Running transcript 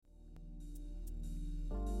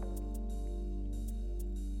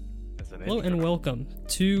Hello and welcome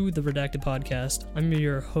to the Redacted Podcast. I'm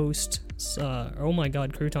your host. Oh my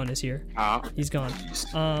God, Crouton is here. He's gone.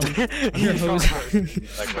 I'm your host.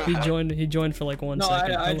 he joined for like 1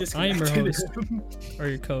 second. I am your host or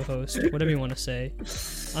your co-host, whatever you want to say.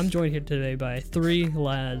 I'm joined here today by three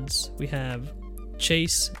lads. We have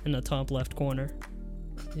Chase in the top left corner.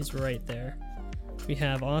 He's right there. We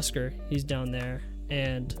have Oscar. He's down there,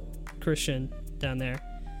 and Christian down there.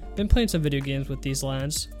 Been playing some video games with these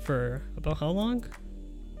lads for about how long?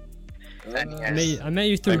 10 years. I met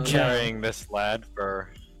you through Been carrying this lad for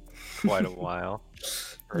quite a while.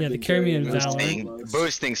 Yeah, they carry me in Valorant.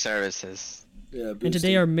 Boosting services. Yeah, And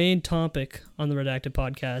today our main topic on the Redacted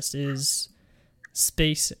Podcast is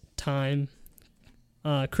space time.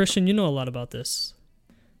 Christian, you know a lot about this.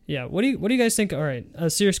 Yeah, what do you guys think? All right, a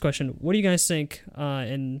serious question. What do you guys think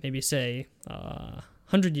in maybe say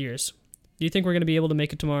 100 years? Do you think we're gonna be able to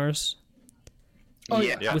make it to Mars? Oh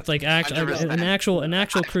yeah. With like an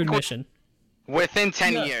actual crewed mission. Within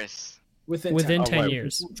 10 years. Within 10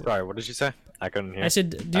 years. Sorry, what did you say? I couldn't hear. I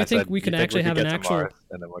said, do you think we could actually have an actual? Mars,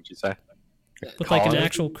 and then what'd you say? With like an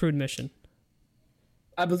actual crewed mission.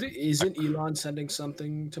 I believe isn't Elon sending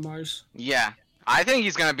something to Mars? Yeah. I think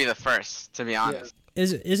he's gonna be the first, to be honest.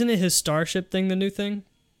 Isn't it his Starship thing the new thing?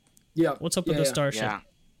 Yeah. What's up with the Starship? Yeah.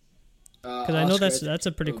 Because I know that's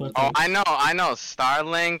a pretty cool thing. Oh, I know.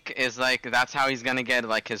 Starlink is like, that's how he's gonna get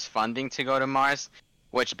like his funding to go to Mars,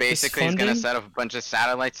 which basically is gonna set up a bunch of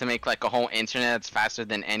satellites to make like a whole internet that's faster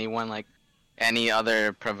than anyone, like any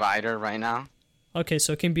other provider right now. Okay,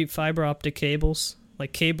 so it can be fiber optic cables,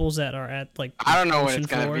 like cables that are at like. I don't know what it's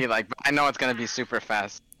gonna be like, but I know it's gonna be super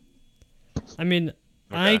fast. I mean,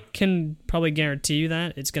 I can probably guarantee you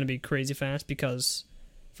that it's gonna be crazy fast because,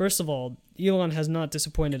 first of all, Elon has not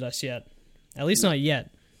disappointed us yet. At least not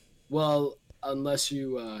yet. Well, unless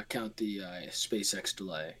you count the SpaceX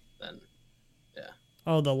delay, then yeah.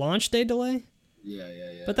 Oh, the launch day delay?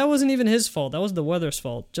 Yeah. But that wasn't even his fault. That was the weather's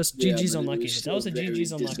fault. Just GG's unlucky. That was a very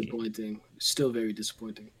GG's unlucky. Disappointing. Still very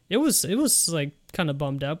disappointing. It was like kind of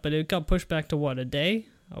bummed out, but it got pushed back to what, a day?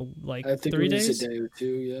 Like I think 3 it was days? a day or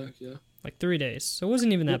two. Yeah. Like 3 days. So it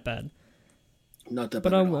wasn't even that bad. Not that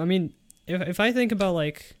But bad. At all. I mean, if I think about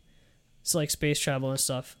like, it's like space travel and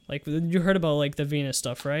stuff. Like you heard about like the Venus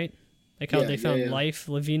stuff, right? Like how they found life,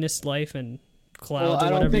 the Venus life, and clouds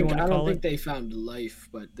or whatever you want to call it. I don't think they found life,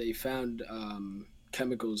 but they found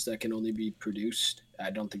chemicals that can only be produced.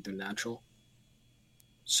 I don't think they're natural.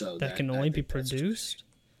 So that can only be produced.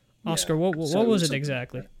 Yeah. Oscar, what was it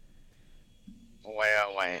exactly?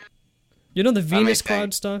 Wait. You know the Venus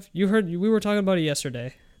cloud stuff? We were talking about it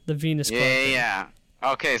yesterday. The Venus cloud. Yeah.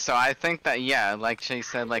 Okay, so I think that, like she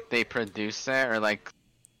said, like they produce it, or like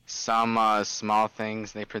some small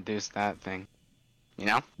things, they produce that thing. You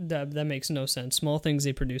know? That makes no sense. Small things,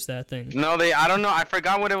 they produce that thing. No, I don't know, I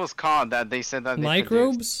forgot what it was called that they said that they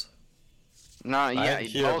microbes? Produced. No, yeah, I didn't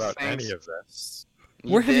hear those about things. any of this.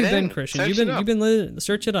 Where have you been, Christian? Search You've been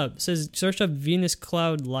search it up. It says search up Venus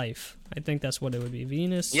cloud life. I think that's what it would be.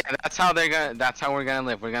 Venus. Yeah, that's how we're gonna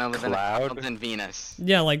live. We're gonna live in clouds in Venus.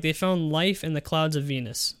 Yeah, like they found life in the clouds of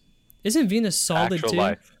Venus. Isn't Venus solid actual too?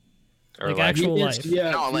 Life. Like actual life. Yeah,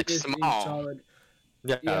 no, like Venus small. Solid.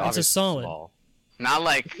 Yeah, it's a solid. Small. Not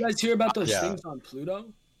like. You guys hear about those things on Pluto?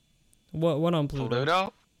 What on Pluto?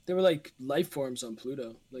 Pluto? There were like life forms on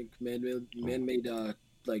Pluto, like man-made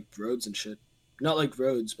like roads and shit. Not like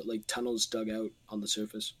roads, but like tunnels dug out on the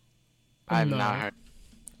surface. I've not heard.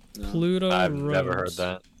 No. Pluto I've roads. never heard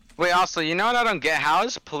that. Wait, also, you know what I don't get? How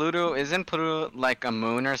is Pluto? Isn't Pluto like a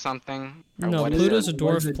moon or something? Or No, what is Pluto's it? a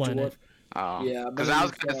dwarf planet. Oh, Yeah, because I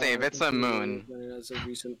was gonna say if it's a moon.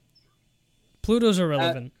 Pluto's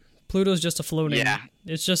irrelevant. Pluto's just a floating. Yeah.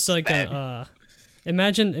 It's just like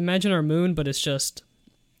imagine our moon, but it's just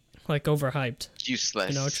like overhyped. Useless.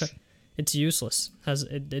 You know, it's useless.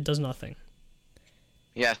 It does nothing.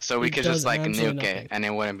 Yeah, so we It could does just like absolutely nuke nothing. it, and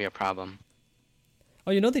it wouldn't be a problem.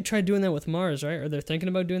 Oh, you know they tried doing that with Mars, right? Or they're thinking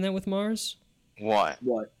about doing that with Mars. What?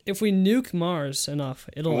 If we nuke Mars enough,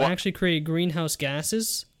 it'll What? actually create greenhouse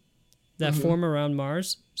gases that form around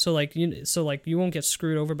Mars. So you won't get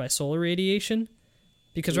screwed over by solar radiation.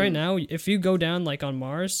 Because right now, if you go down like on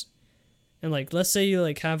Mars, and like let's say you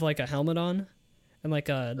like have like a helmet on, and like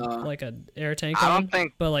a air tank I on, don't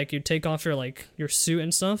think- but like you take off your suit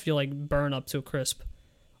and stuff, you'll like burn up to a crisp,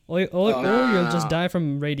 or you'll just die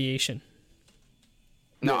from radiation.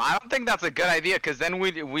 No, I don't think that's a good idea, because then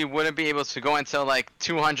we wouldn't be able to go until like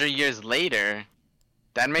 200 years later.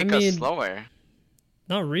 That'd make us slower.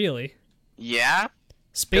 Not really. Yeah?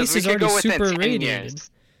 Space we is could already go within super 10 radiated.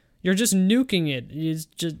 years. You're just nuking it. It's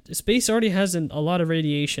just space already has a lot of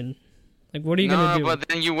radiation. Like, what are you gonna do? No, but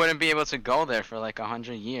then you wouldn't be able to go there for like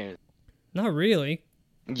 100 years. Not really.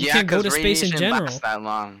 You Yeah, can't go to because space in radiation general. lasts that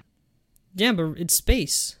long. Yeah, but it's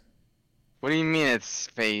space. What do you mean it's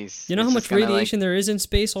space? You know how It's much just gonna, radiation there is in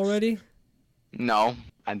space already? No,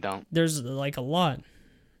 I don't. There's like a lot.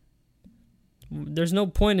 There's no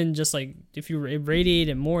point in just like if you irradiate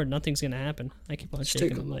it more, nothing's gonna happen. I keep on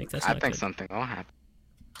shaking the mic. That's I not think good. something will happen.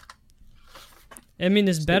 I mean,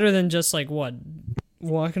 it's better than just like what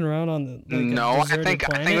walking around on the. Like, No, a I deserted think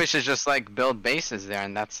planet. we should just like build bases there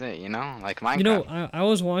and that's it. You know, like Minecraft. You know, I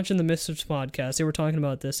was watching the Misfits podcast. They were talking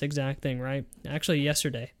about this exact thing, right? Actually,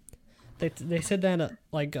 yesterday, they said that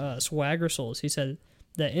like Swagger Souls. He said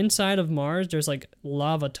that inside of Mars there's like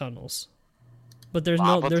lava tunnels, but there's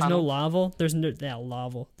no lava. There's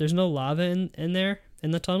no lava in there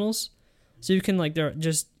in the tunnels, so you can like they're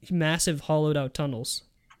just massive hollowed out tunnels.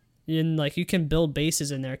 And like you can build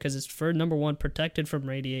bases in there because it's for number one protected from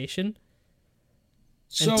radiation.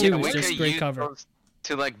 So and two, we it's just could great use cover. those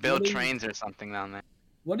to like build trains or something down there.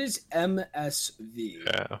 what is MSV?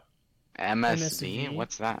 Yeah. MSV?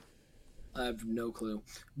 What's that? I have no clue.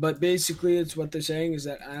 But basically, it's what they're saying is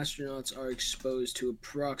that astronauts are exposed to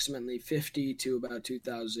approximately 50 to about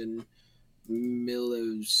 2,000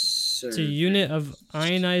 millisieverts. It's a unit of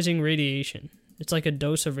ionizing radiation. It's like a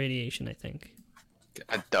dose of radiation, I think.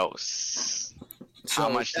 A dose. How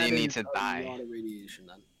much do you need to die? A lot of radiation,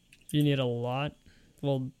 then. You need a lot.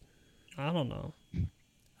 Well, I don't know.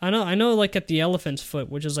 I know. Like at the Elephant's Foot,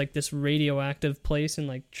 which is like this radioactive place in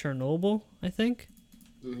like Chernobyl, I think.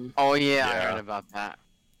 Mm-hmm. Oh yeah, I heard about that.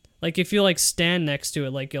 Like if you like stand next to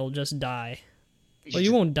it, like you'll just die. Well,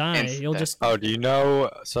 you won't die. You'll just. Oh, do you know?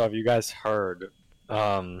 So have you guys heard?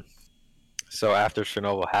 So after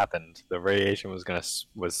Chernobyl happened, the radiation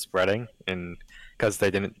was spreading, and because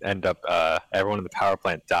they didn't end up, everyone in the power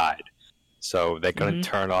plant died, so they couldn't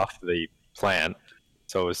turn off the plant,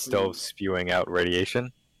 so it was still spewing out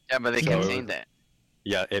radiation. Yeah, but they contained it.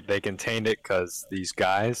 Yeah, they contained it because these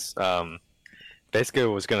guys, basically, it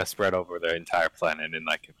was gonna spread over the entire planet in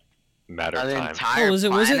like a matter of time. Oh, was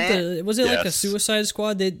it like a Yes. Suicide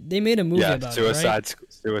Squad? They made a movie about it, right?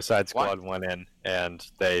 Suicide Squad went in and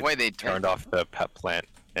they turned off the pet plant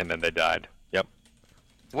and then they died. Yep.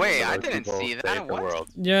 Wait, So I those didn't people see that. saved the What? world.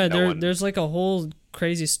 Yeah, No there's like a whole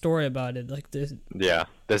crazy story about it. Like this, Yeah,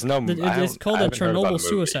 there's no. it's called I a haven't heard about Chernobyl the movie,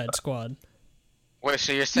 Suicide but- Squad. Wait,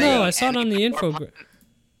 so you're saying No, I saw it on the power info. plant-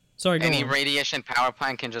 Sorry, go Any on. radiation power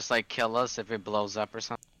plant can just like kill us if it blows up or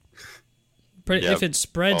something. Yeah, If it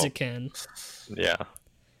spreads, well- it can. Yeah.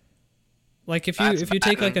 Like if That's you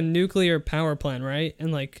take bad. like a nuclear power plant, right?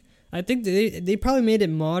 And like I think they probably made it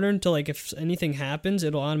modern to like if anything happens,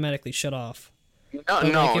 it'll automatically shut off. No, But,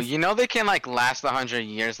 no, like, if- you know they can like last 100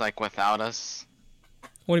 years like without us,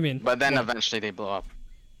 What do you mean? but then eventually they blow up.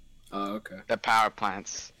 Oh, okay. The power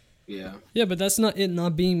plants. Yeah. Yeah, but that's not it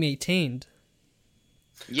not being maintained.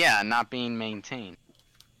 Yeah, not being maintained.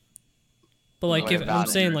 But like What if about I'm it?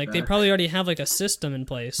 saying like they probably already have like a system in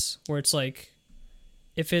place where it's like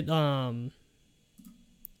if it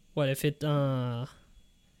what if it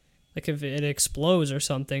like if it explodes or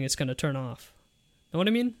something, it's gonna turn off. Know what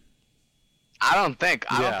I mean? I don't think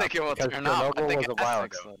it will because turn off. I Chernobyl think was a it while has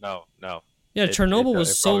ago. to. No. Yeah, Chernobyl was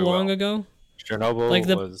it so probably long will. ago. Chernobyl Like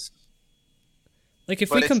the- was. Like if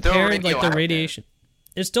But we it's still compared like the radioactive. radiation,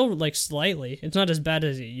 it's still like slightly. It's not as bad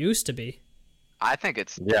as it used to be. I think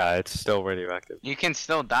it's. Yeah, it's still radioactive. You can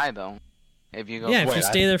still die though, if you go. Yeah, if Wait, you I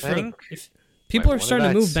stay there for think- if people Wait, are what starting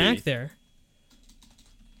did to I move back see? there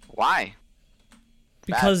Why?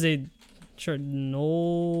 because they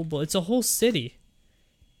Chernobyl. It's a whole city.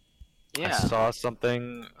 I Yeah. saw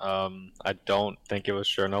something. I don't think it was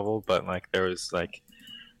Chernobyl, but like there was like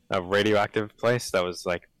a radioactive place that was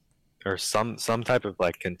like, or some type of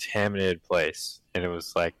like contaminated place, and it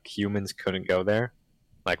was like humans couldn't go there.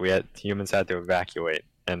 Like humans had to evacuate,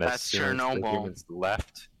 and as That's soon as the Chernobyl. humans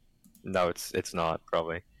left, no, it's not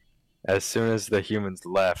probably. As soon as the humans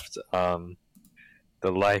left,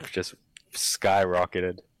 the life just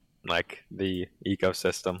skyrocketed, like the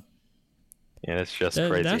ecosystem. And it's just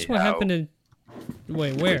crazy. That's what how happened in.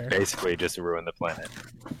 Wait, we where? basically just ruined the planet.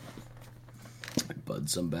 Bud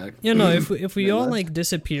some back. Yeah, no. If we Wait, all what? like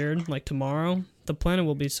disappeared like tomorrow, the planet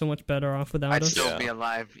will be so much better off without I'd us. still Yeah. be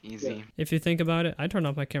alive, easy. If you think about it, I turned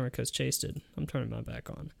off my camera because Chase did. I'm turning my back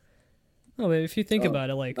on. Oh, but if you think Oh, about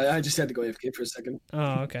it, like, I just had to go AFK for a second.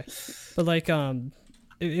 oh, okay, but like,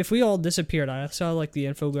 if we all disappeared, I saw like the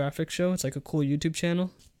infographic show. It's like a cool YouTube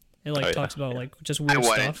channel. It like Oh, yeah. talks about like just I weird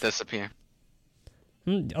wouldn't stuff. disappear.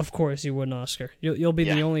 Of course you wouldn't, Oscar. You'll be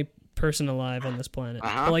the Yeah. only person alive on this planet.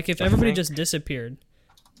 Uh-huh. But like, if everybody just disappeared,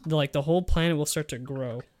 the whole planet will start to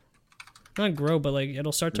grow. not grow, but like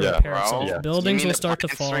it'll start to Yeah. repair Grow? itself. Yeah. Buildings You mean will the start to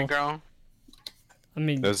plants fall. regrow? I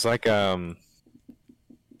mean, There's like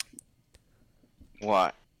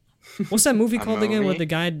What? what's that movie A called again, where movie? the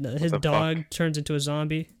guy, his the dog turns into a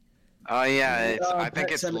zombie? Oh yeah, I think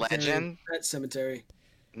Pet it's Sematary. Legend. Pet Cemetery.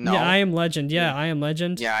 No. Yeah, I Am Legend. Yeah, I Am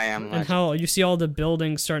Legend. Yeah, I am. And Legend. how you see all the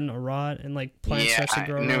buildings starting to rot and like plants starts to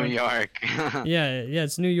grow. New around. York. Yeah,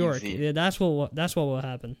 it's New York. Easy. Yeah, that's what will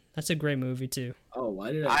happen. That's a great movie too. Oh,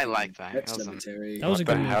 why did I think like that. Pet That was a- Cemetery. That was a what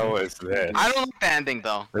good the movie. hell is this? I don't like the ending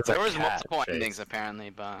though. There's a There was cat multiple face. endings apparently,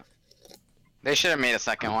 but they should have made a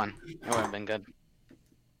second one. It would have been good.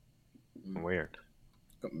 Weird.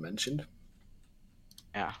 Got mentioned.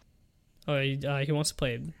 Yeah. Oh, he wants to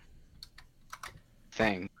play.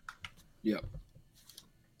 Thing. Yep.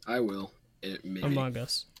 I will. Maybe. Among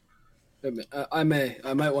Us. I might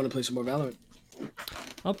want to play some more Valorant.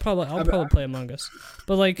 I'll probably play Among Us.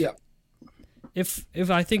 But like, Yeah. if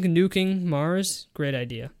I think nuking Mars, great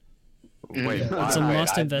idea. Wait, It's why? a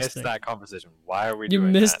must I invest missed thing. that conversation. Why are we You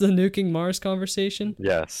doing missed that? the nuking Mars conversation.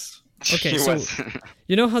 Yes. Okay, She so- was-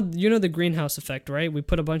 You know the greenhouse effect, right? We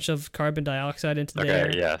put a bunch of carbon dioxide into the Okay.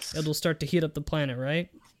 air. Yes. It'll start to heat up the planet, right?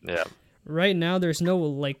 Yeah. Right now, there's no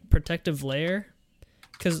like protective layer,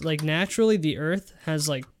 because like naturally the Earth has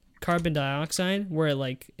like carbon dioxide, where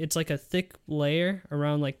like it's like a thick layer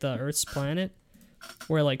around like the Earth's planet,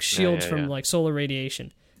 where like shields from yeah. like solar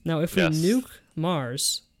radiation. Now, if we Yes. nuke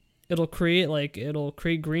Mars, it'll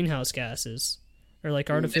create greenhouse gases, or like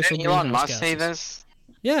artificial Didn't Elon greenhouse Musk say gases. this?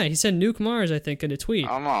 Yeah, he said nuke Mars, I think, in a tweet.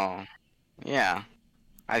 Oh, yeah.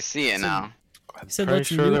 I see it now. I'm He said pretty let's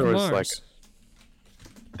sure nuke there was Mars. like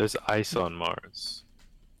there's ice on Mars.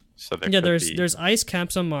 So there Yeah, could be... there's ice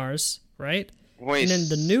caps on Mars, right? Wait, And then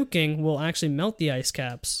the nuking will actually melt the ice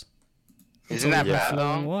caps. isn't that Yeah. bad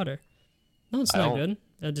Flowing though? water. No, it's I not don't-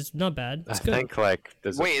 good. It's not bad. I It's good. think like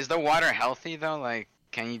there's Wait, is the water healthy though? Like,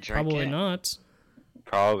 can you drink Probably it? not.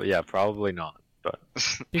 probably not. But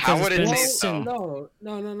Because How it's would it been taste sin- though?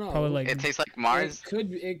 No. Probably like It tastes like Mars.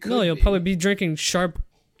 It could. no, you'll be. probably be drinking sharp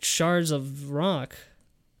shards of rock.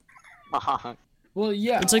 Well,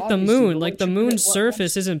 yeah. It's like the obviously, moon. but Like once the you put moon's it-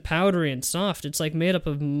 surface isn't powdery and soft. It's like made up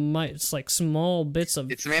of it's like small bits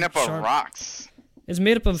of. It's made up of sharp- rocks. It's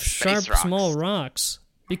made up of Space sharp, small rocks. rocks.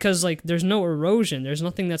 Because like there's no erosion. There's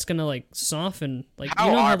nothing that's gonna like soften. Like How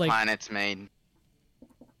you know are how like planets made?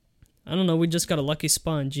 I don't know. We just got a lucky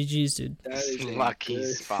spawn. GG's, dude. That is a Lucky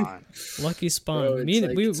good- spawn. Lucky spawn. Bro, it's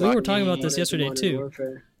like we were Lucky talking about this Modern yesterday Modern too.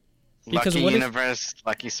 Warfare. Because Lucky what if- universe,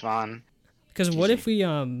 lucky spawn. Because what if we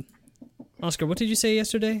Oscar, what did you say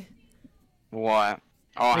yesterday? What?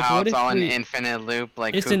 Oh, Like, how what it's if all an we- infinite loop.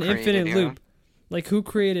 Like It's who an created infinite who? loop. Like who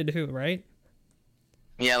created who, right?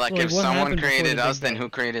 Yeah, like Like, if what someone happened before created the us, Big then Bang? who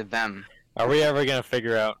created them? are we ever gonna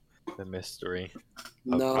figure out the mystery? of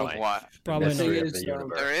No. life? What? The Probably mystery not. of the Thing is,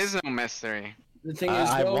 universe. There is no mystery. The thing is,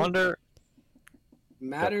 I though, wonder.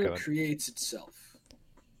 matter Go ahead. creates itself.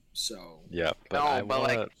 So. Yeah, but No, I but,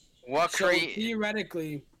 wanna... like, What So create?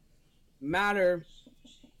 theoretically, matter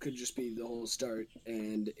could just be the whole start,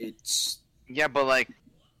 and it's Yeah, but like,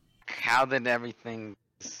 how did everything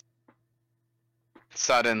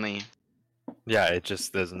suddenly? Yeah, it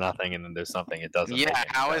just there's nothing and then there's something. It doesn't. Yeah, make any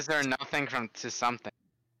how is sense. there nothing from to something,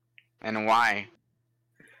 and why?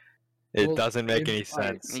 It Well, doesn't make if- any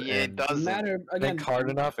alright, sense. Yeah, it and doesn't. matter again. Think hard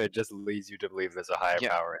enough, it just leads you to believe there's a higher Yeah.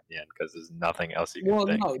 power in the end because there's nothing else you can Well,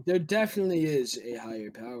 think. no, there definitely is a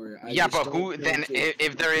higher power. I Yeah, just but don't who think then?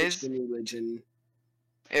 If there is, Christian religion,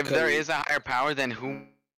 if there Cody. is a higher power, then who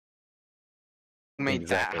made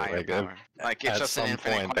Exactly, that higher like, power? Like it's At just some an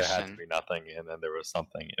infinite point, there had to question. be nothing, and then there was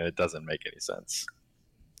something, and it doesn't make any sense.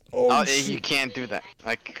 Oh, you can't do that.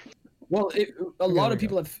 Like, well, a lot we of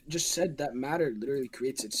people have just said that matter literally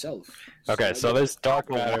creates itself. Okay, I so don't- there's dark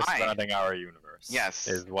But matter why? surrounding our universe. Yes.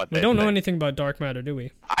 is what We they don't know think. anything about dark matter, do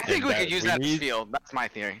we? I think we that- could use we that need- field. That's my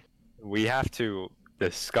theory. We have to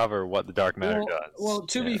discover what the dark matter does. Well,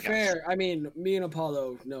 to be Yeah. fair, I mean, me and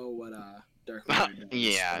Apollo know what dark matter does.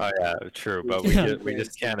 Yeah. Oh yeah, true, but Yeah. we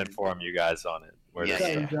just can't inform you guys on it. We're Yeah,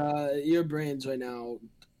 just, Because your brains right now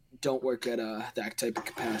don't work at that type of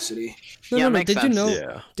capacity. No, Yeah, no, no. makes Did you sense. know?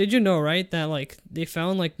 yeah. Did you know, right, that like they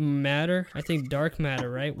found like matter, I think dark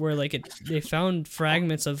matter, right, where like they found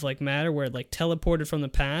fragments of like matter where it like teleported from the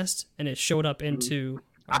past and it showed up into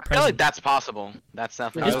our I feel present. like that's possible. That's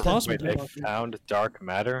definitely It's How does- possible, Wait, dude. they found dark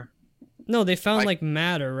matter. No, they found Like- like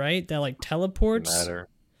matter, right, that like teleports Matter.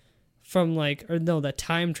 from like, or no, that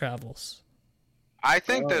time travels. I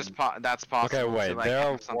think that's possible. Okay, to, wait. like, There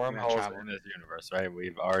are have something that wormholes travels. in this universe, right?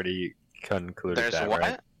 We've already concluded There's that, what?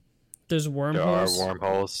 right? There's There are wormholes.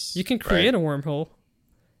 wormholes. You can create a wormhole.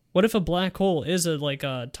 What if a black hole is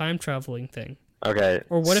a time traveling thing? Okay.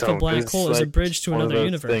 Or what if a black hole is a bridge to another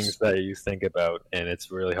universe? Things that you think about, and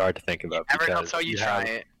it's really hard to think about because you try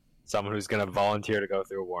it. Someone who's gonna volunteer to go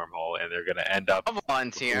through a wormhole, and they're gonna end up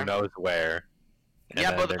who knows where.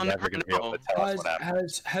 Yeah, but they're never gonna be able to tell us what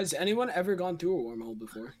happened. Has anyone ever gone through a wormhole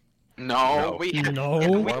before? No. We can't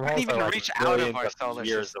even reach out of our solar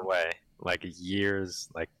years system. away,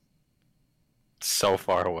 so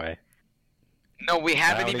far away. No, we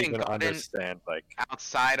haven't even gotten understand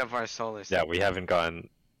outside of our solar system. Yeah, we haven't gone.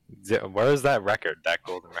 Where is that record? That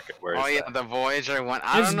golden record? Where is that? The Voyager one.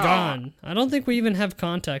 It's gone. I don't think we even have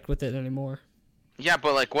contact with it anymore. Yeah,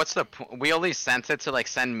 but what's the point? We only sent it to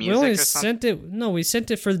send music. We only or something? sent it. No, we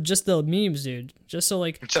sent it for just the memes, dude. Just so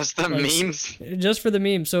Just the memes. Just for the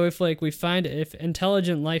memes. So if if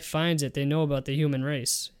intelligent life finds it, they know about the human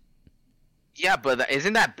race. Yeah, but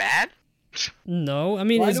isn't that bad? No, I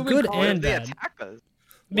mean it's good and bad.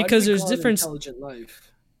 Because there's different intelligent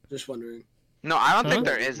life. Just wondering. No, I don't think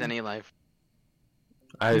there is any life.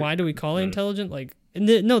 Why do we call it intelligent?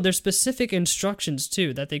 No, there's specific instructions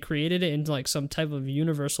too that they created it in some type of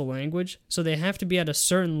universal language. So they have to be at a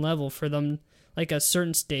certain level for them, a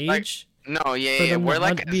certain stage. We're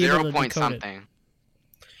at 0 point something.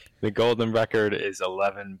 The golden record is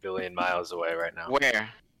 11 billion miles away right now. Where?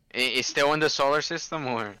 It's still in the solar system,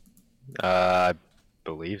 or? I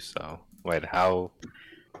believe so. Wait, how?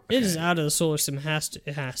 Okay. It is out of the solar system.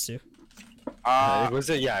 It has to.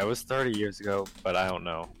 It was 30 years ago, but I don't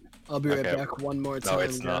know. I'll be right back one more time. No,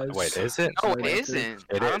 it's not. Guys. Wait, is it? No, it isn't.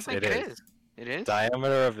 It I don't is. think it is. It is.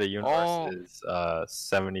 Diameter of the universe is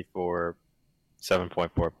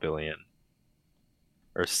 7.4 billion,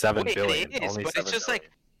 or 7 billion. It is, only but 7 it's just billion.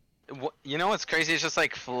 you know what's crazy? It's just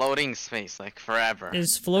floating space, forever.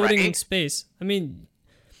 It's floating in space. I mean,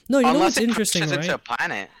 no, you know what's interesting, right? Into a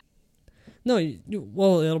planet. No,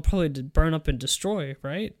 well, it'll probably burn up and destroy,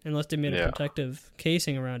 right? Unless they made a protective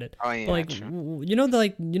casing around it. Oh yeah, but true.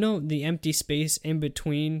 the empty space in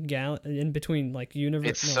between universe,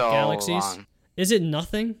 it's so galaxies. Long. Is it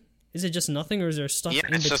nothing? Is it just nothing, or is there stuff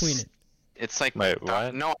in between it? It's Wait,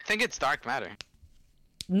 what? No, I think it's dark matter.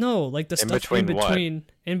 No, the stuff in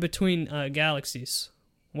between what? Galaxies.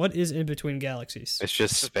 What is in between galaxies? It's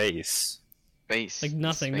just space. Space.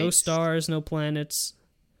 Nothing. No stars. No planets.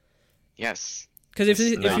 Yes. Because if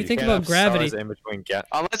you think about gravity, in between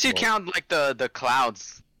unless you count the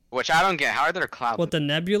clouds, which I don't get. How are there clouds? What, the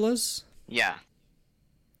nebulas? Yeah.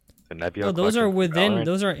 The nebula. Those are within.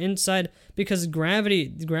 Those are inside because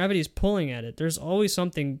gravity is pulling at it. There's always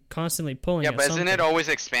something constantly pulling. Yeah, but isn't it always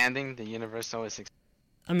expanding? The universe always.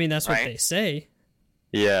 I mean, that's what they say.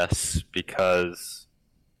 Yes, because.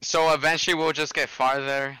 So eventually we'll just get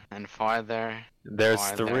farther and farther.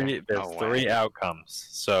 There's three outcomes.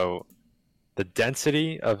 So. The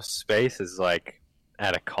density of space is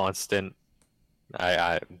at a constant.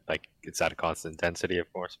 It's at a constant density,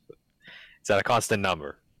 of course, but it's at a constant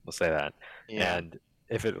number. We'll say that. Yeah. And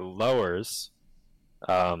if it lowers,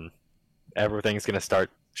 everything's gonna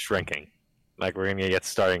start shrinking. We're gonna get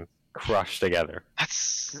starting crushed together.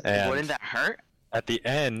 Wouldn't that hurt? At the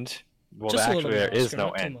end, actually, there is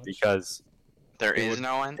no end because there is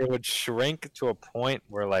no end. It would shrink to a point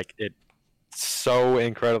where it. So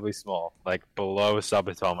incredibly small, below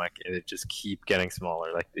subatomic, and it just keep getting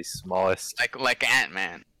smaller, the smallest. Like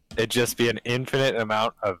Ant-Man. It'd just be an infinite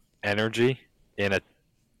amount of energy in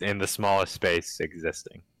the smallest space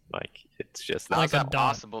existing. It's just how's that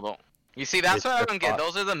possible though? You see, that's what I don't get.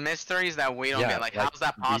 Those are the mysteries that we don't get. How's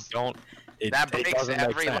that possible? That breaks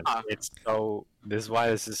every law. This is why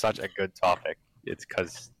this is such a good topic. It's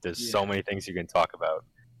because there's so many things you can talk about.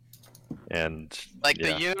 And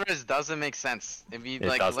the universe doesn't make sense if you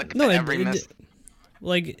look at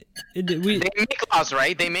they make laws,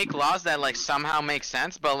 right? They make laws that somehow make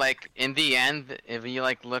sense, but in the end, if you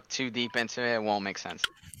look too deep into it, it won't make sense.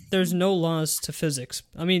 There's no laws to physics.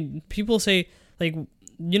 I mean, people say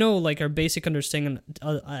our basic understanding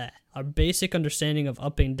of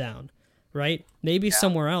up and down, right? Maybe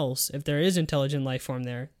somewhere else, if there is intelligent life form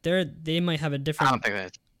there, they might have a different. I don't think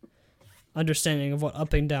that. Understanding of what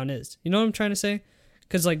up and down is. You know what I'm trying to say?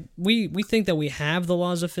 Because we think that we have the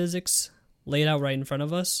laws of physics laid out right in front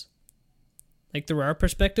of us. Through our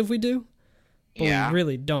perspective we do. But we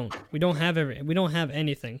really don't. We don't have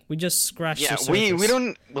anything. We just scratch the surface. we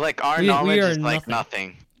don't our knowledge is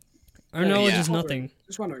nothing. Our knowledge is nothing.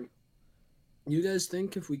 Just wondering. You guys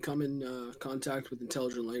think if we come in contact with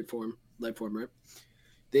intelligent life form, right?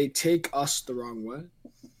 They take us the wrong way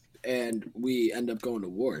and we end up going to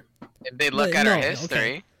war. If they look at our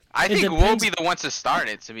history. I think we'll be the ones to start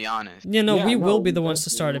it, to be honest. Yeah, no, we will be the ones to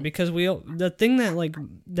start it because the thing that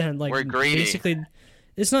we're greedy. Basically,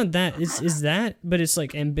 it's not that it's that, but it's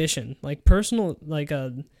like ambition, like personal, like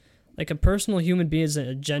a personal human being's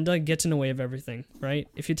agenda gets in the way of everything, right?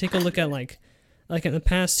 If you take a look at like in the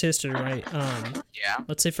past history, right? Yeah.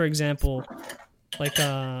 Let's say for example, like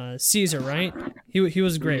Caesar, right? He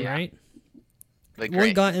was great, right?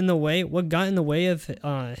 What got in the way? What got in the way of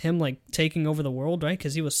him like taking over the world, right?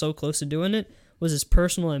 Because he was so close to doing it, was his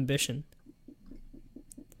personal ambition.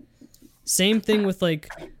 Same thing with like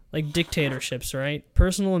dictatorships, right?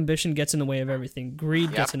 Personal ambition gets in the way of everything.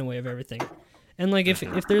 Greed gets in the way of everything. And like if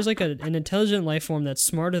there's like an intelligent life form that's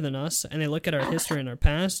smarter than us, and they look at our history and our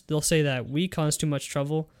past, they'll say that we cause too much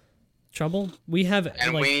trouble. We have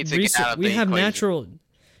and like we need to get out of the equation. Natural.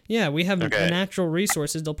 Yeah, we have natural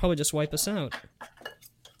resources. They'll probably just wipe us out.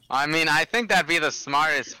 I mean, I think that'd be the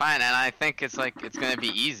smartest find, and I think it's gonna be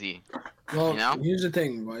easy. Well, you know? Here's the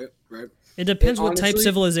thing, right? It depends what type of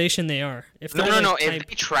civilization they are. If no. If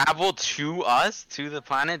they travel to us, to the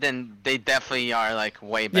planet, then they definitely are like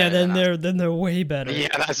way better. Yeah, then they're way better. Yeah,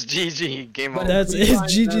 that's GG. Game over. That's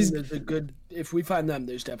GG's. If we find them,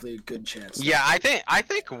 there's definitely a good chance. Yeah, I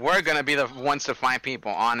think we're gonna be the ones to find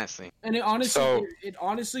people, honestly. And it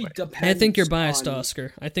honestly depends. I think you're biased,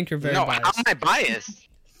 Oscar. I think you're very biased. No, how am I biased?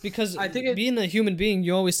 Because being a human being,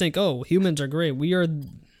 you always think, oh, humans are great. We are the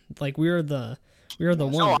ones.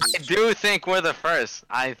 No, I do think we're the first.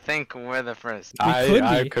 I think we're the first.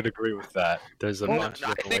 I could agree with that. There's a much.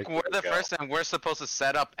 I think we're the first, and we're supposed to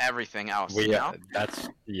set up everything else. But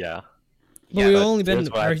we've only been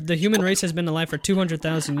the human race has been alive for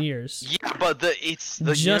 200,000 years. Yeah, but the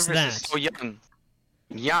universe is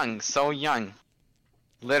so young,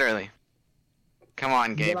 literally. Come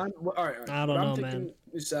on, Gabe. All right. I don't know, man.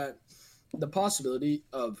 Is that the possibility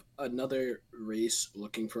of another race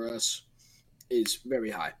looking for us is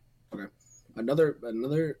very high. Okay, another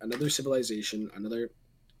civilization,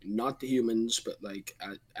 not the humans, but like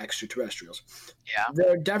extraterrestrials. Yeah,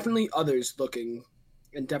 there are definitely others looking,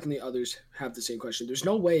 and definitely others have the same question. There's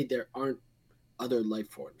no way there aren't other life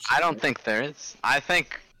forms. I don't think there is. I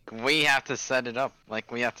think we have to set it up.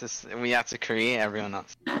 Like we have to create everyone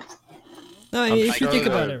else. No, if you think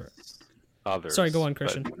about it. Others, sorry, go on,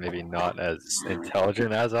 Christian. Maybe not as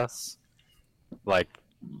intelligent as us. Like,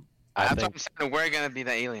 that's what I'm saying. We're gonna be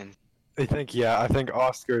the aliens. I think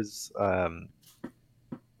Oscar's.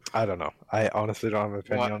 I don't know. I honestly don't have an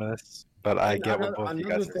opinion on this, but I get what both you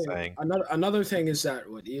guys are saying. Another thing is that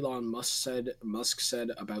what Elon Musk said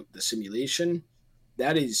about the simulation,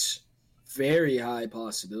 that is very high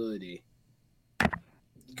possibility.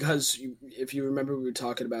 Because if you remember, we were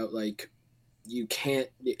talking about like.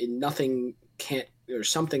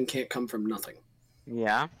 Something can't come from nothing.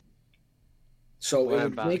 Yeah. So it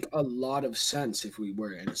would make a lot of sense if we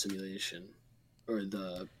were in a simulation, or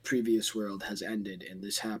the previous world has ended and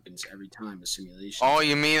this happens every time a simulation. Oh,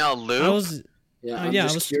 you mean a loop? I'm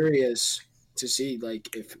just curious to see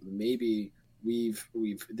like if maybe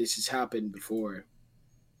this has happened before.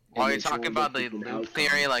 Oh, you're talking about the loop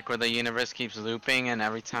theory, like where the universe keeps looping and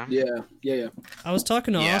every time? Yeah. I was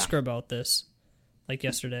talking to Oscar about this, like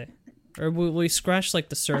yesterday, or we scratched like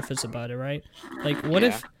the surface about it, right? Like, what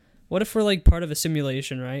if we're like part of a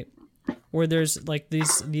simulation, right? Where there's like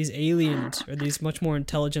these aliens or these much more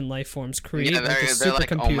intelligent life forms create like a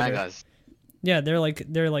supercomputer. Like Omegas. Yeah, they're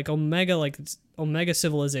like omega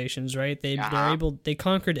civilizations, right? They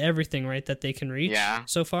conquered everything, right, that they can reach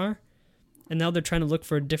so far. And now they're trying to look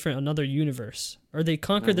for another universe. Or they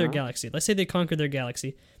conquered their galaxy. Let's say they conquered their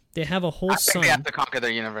galaxy. They have a whole sun. I think they have to conquer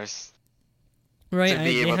their universe. Right? To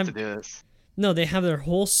be able to do this. No, they have their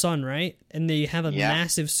whole sun, right? And they have a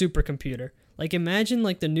massive supercomputer. Like, imagine,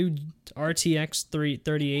 like, the new RTX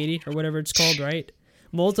 3080 or whatever it's called, right?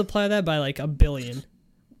 Multiply that by, like, 1 billion.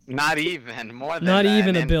 Not even. More than Not that.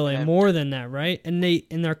 even 1 billion. More than that, right? And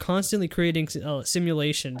they're constantly creating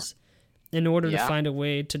simulations in order to find a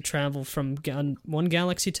way to travel from one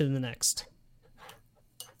galaxy to the next.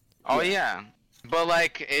 Oh, yeah. But,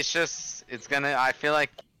 like, I feel like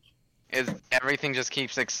everything just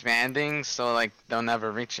keeps expanding, so, like, they'll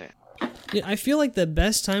never reach it. Yeah, I feel like the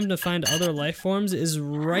best time to find other life forms is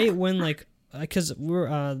right when, like, because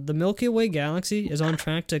we're the Milky Way galaxy is on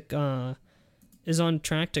track to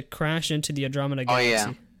crash into the Andromeda galaxy. Oh,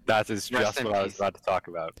 yeah. That is just what I was about to talk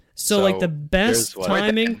about. So like the best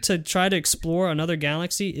timing to try to explore another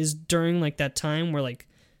galaxy is during like that time where like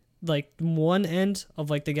one end of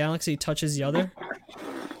like the galaxy touches the other,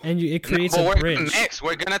 and it creates a bridge. We're gonna mix.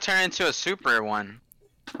 We're gonna turn into a super one.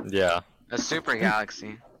 Yeah. A super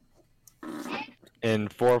galaxy. in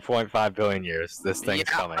 4.5 billion years, this thing's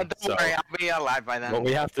coming. Don't so worry, I'll be alive by then. What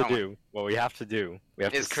we have to do, we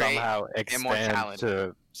have to somehow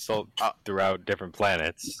expand throughout different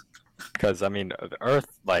planets. Because I mean,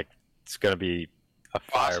 Earth, like, it's gonna be a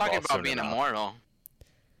fireball. I was talking about being immortal.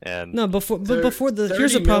 And no, before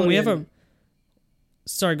here's the problem. We have a.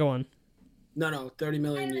 Sorry, go on. No, 30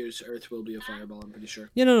 million years, Earth will be a fireball, I'm pretty sure.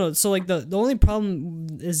 Yeah, no. So, like, the only problem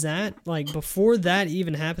is that, like, before that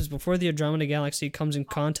even happens, before the Andromeda Galaxy comes in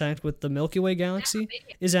contact with the Milky Way Galaxy,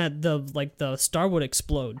 is that the star would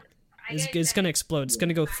explode. It's going to explode. It's going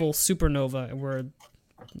to go full supernova, and we're,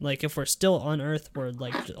 like, if we're still on Earth, we're,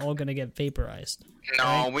 like, all going to get vaporized. No,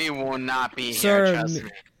 right? We will not be here, trust me.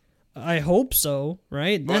 I hope so,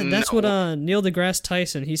 right? That's what Neil deGrasse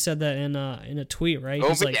Tyson, he said that in a tweet, right?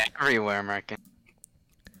 He's like, everywhere, American.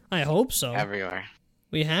 I hope so. Everywhere.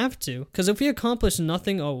 We have to, because if we accomplish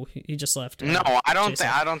nothing, he just left. No, I don't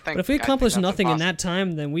think. But if we accomplish nothing in that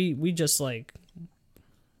time, then we just like.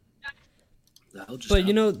 But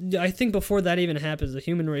you know, I think before that even happens, the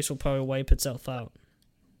human race will probably wipe itself out.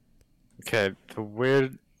 Okay,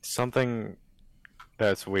 something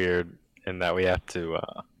that's weird in that we have to.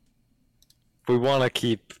 We want to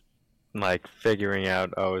keep, like, figuring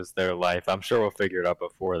out, is there life? I'm sure we'll figure it out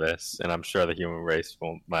before this, and I'm sure the human race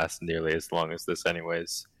won't last nearly as long as this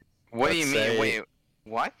anyways. What do you mean? Wait,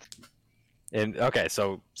 what? Okay,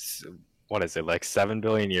 so, what is it, like 7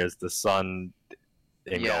 billion years, the sun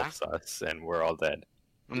engulfs us, and we're all dead.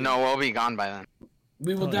 No, we'll be gone by then.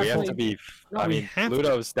 We will definitely... We have to be... I mean,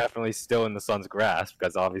 Pluto's definitely still in the sun's grasp,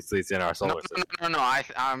 because obviously it's in our solar system. No,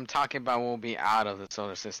 I'm talking about we'll be out of the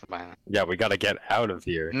solar system by then. Yeah, we gotta get out of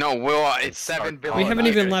here. No, it's 7 billion. We haven't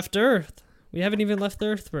even left Earth. We haven't even left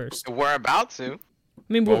Earth first. We're about to. I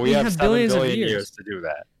mean, we have billions of years to do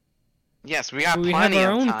that. Yes, we got plenty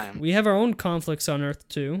of time. We have our own conflicts on Earth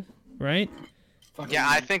too, right? Yeah,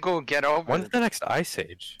 I think we'll get over. When's the next ice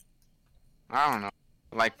age? I don't know.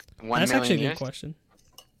 Like 1 million years? That's actually a good question.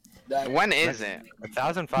 When is it?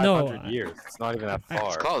 1,500 years. It's not even that far.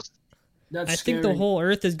 It's close. I think the whole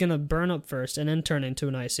Earth is gonna burn up first and then turn into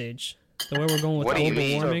an ice age. The way we're going with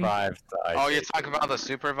global warming. You're talking about the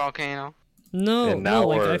super volcano? No,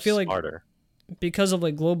 like I feel like because of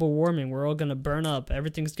like global warming, we're all gonna burn up.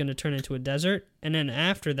 Everything's gonna turn into a desert, and then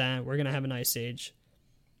after that, we're gonna have an ice age.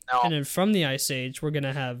 No. And then from the ice age, we're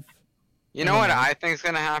gonna have. You know what I think is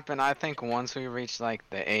gonna happen? I think once we reach like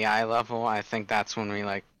the AI level, I think that's when we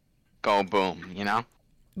like go boom. You know.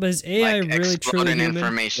 But is AI like really truly human?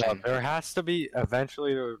 Information. Yeah, there has to be.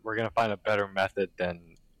 Eventually, we're gonna find a better method than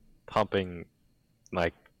pumping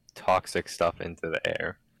like toxic stuff into the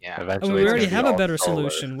air. Yeah. Eventually, we already have a better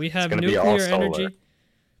solution. We have nuclear energy.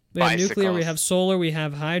 We have nuclear. We have solar. We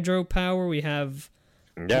have hydropower. We have.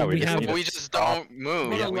 Yeah, we just don't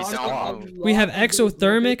move. Yeah, we don't move. We have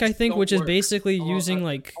exothermic, I think, which is basically using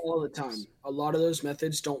like all the time. A lot of those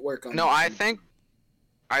methods don't work on. No, I think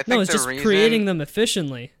no, it's just creating them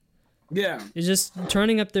efficiently. Yeah. It's just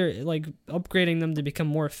turning up their, like, upgrading them to become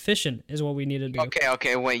more efficient is what we need to do.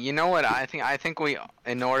 Okay, wait, you know what I think? I think we,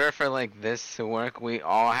 in order for, like, this to work, we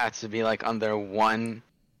all have to be, like, under one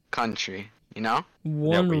country, you know?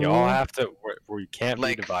 We all have to, we can't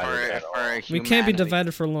be divided at all. We can't be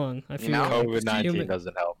divided for long, I feel like. COVID-19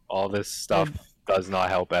 doesn't help. All this stuff does not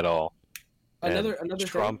help at all. Another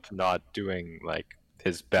Trump thing. not doing, like,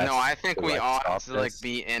 his best. No, I think we all have to, like,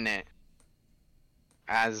 be in it.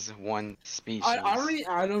 As one species.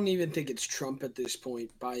 I don't even think it's Trump at this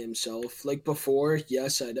point by himself. Like before,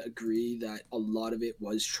 yes, I'd agree that a lot of it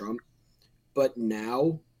was Trump. But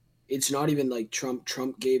now, it's not even like Trump.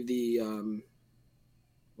 Trump gave the,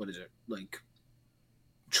 what is it? Like,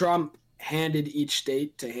 Trump handed each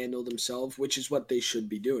state to handle themselves, which is what they should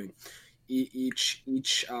be doing. Each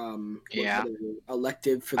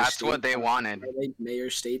elective for the That's state. what they wanted. Mayor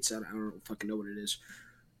states, I don't fucking know what it is.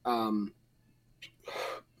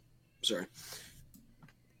 Sorry.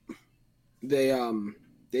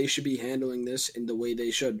 They should be handling this in the way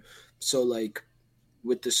they should. So like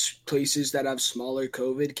with the places that have smaller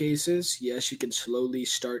COVID cases, yes, you can slowly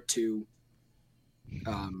start to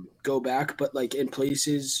go back, but like in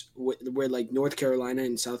places where like North Carolina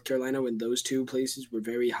and South Carolina, when those two places were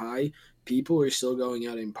very high, people are still going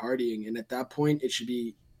out and partying, and at that point it should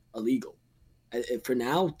be illegal. For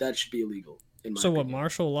now, that should be illegal. What,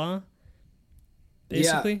 martial law?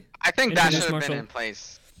 Basically? Yeah. I think that should have been in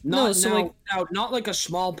place. Not like a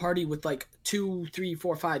small party with like 2, 3,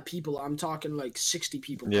 4, 5 people. I'm talking like 60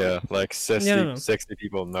 people. Yeah, like 60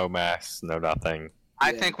 people, no masks, no nothing.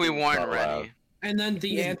 I think we weren't ready. And then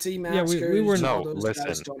the anti-maskers, we were not. Those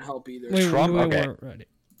guys don't help either. We weren't ready.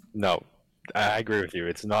 No, I agree with you.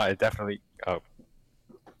 It's not. It definitely.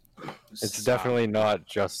 It's definitely not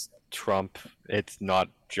just Trump. It's not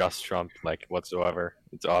just Trump, like, whatsoever.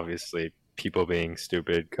 It's obviously people being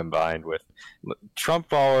stupid combined with Trump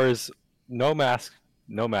followers. No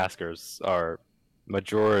maskers are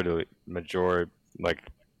like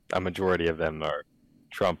a majority of them are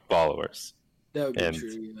Trump followers. That would be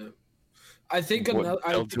true. Yeah. I think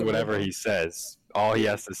he'll do whatever he says. All he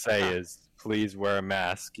has to say is, "Please wear a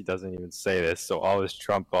mask." He doesn't even say this, so all his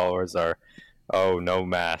Trump followers are, "Oh, no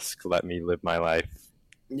mask. Let me live my life."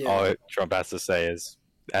 Yeah. All Trump has to say is,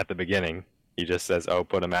 at the beginning, he just says, "Oh,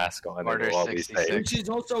 put a mask on." Order 66. Which is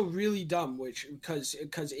also really dumb, because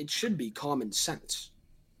it should be common sense.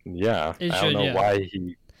 Yeah, I don't know why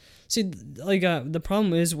he. See, like, the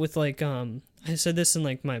problem is with, like, I said this in,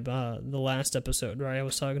 like, my the last episode, right? I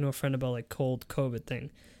was talking to a friend about, like, COVID thing.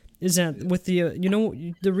 Is that with the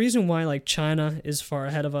the reason why, like, China is far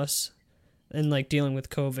ahead of us in, like, dealing with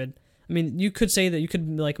COVID. I mean, you could say that you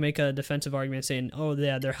could, like, make a defensive argument saying, "Oh,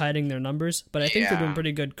 yeah, they're hiding their numbers," but I think they're doing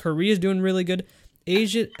pretty good. Korea's doing really good.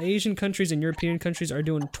 Asian countries and European countries are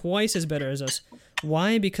doing twice as better as us.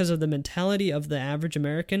 Why? Because of the mentality of the average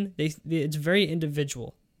American. It's very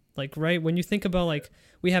individual. Like, right, when you think about, like,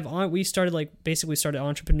 we started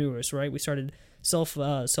entrepreneurs, right? We started self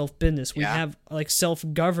business. We have, like,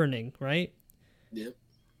 self-governing, right? Yep.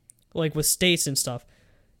 Like with states and stuff.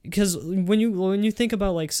 Because when you think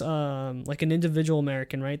about, like an individual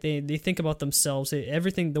American, right? They think about themselves.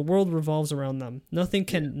 The world revolves around them. Nothing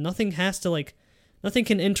can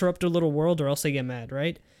interrupt their little world, or else they get mad,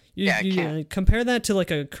 right? You compare that to,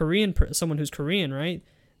 like, a Korean someone who's Korean, right?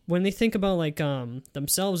 When they think about, like,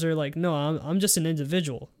 themselves, they're like, "No, I'm just an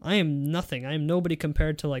individual. I am nothing. I am nobody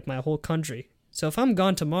compared to, like, my whole country. So if I'm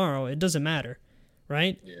gone tomorrow, it doesn't matter,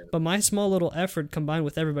 right? Yeah. But my small little effort combined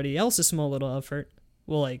with everybody else's small little effort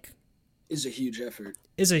will, like, is a huge effort.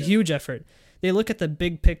 Huge effort. They look at the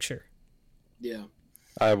big picture. Yeah.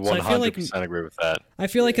 I 100% agree with that. I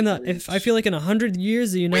feel like in 100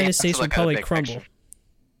 years, the United States would probably crumble. Picture.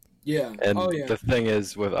 Yeah. And the thing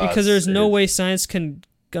is with us, because there's no way science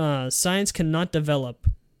cannot develop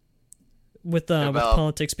with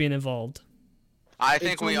politics being involved. I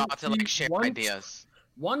think we ought to, like, share ideas.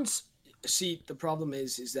 The problem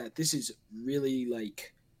is that this is really,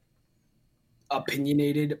 like,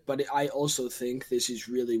 opinionated, but I also think this is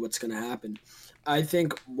really what's going to happen. I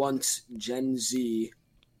think once Gen Z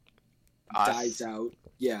dies out,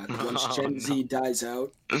 once Gen Z dies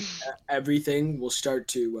out, everything will start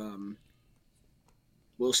to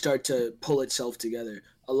pull itself together.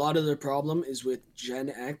 A lot of the problem is with Gen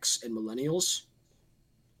X and millennials.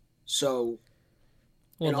 So,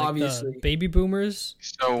 and like obviously, the baby boomers,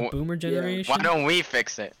 the boomer generation. Why don't we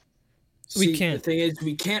fix it? We can't. The thing is,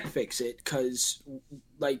 we can't fix it because,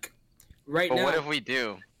 like, now. What if we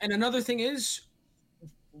do? And another thing is,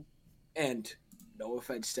 and no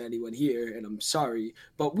offense to anyone here, and I'm sorry,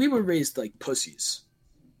 but we were raised like pussies.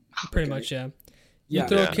 Pretty much, yeah. You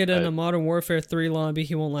throw a kid in a Modern Warfare 3 lobby,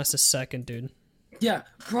 he won't last a second, dude. Yeah,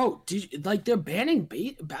 bro, they're banning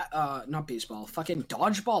not baseball, fucking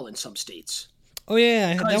dodgeball in some states. Oh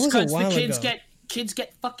yeah, that was a while ago. Because kids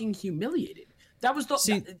get fucking humiliated.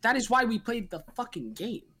 That is why we played the fucking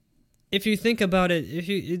game. If you think about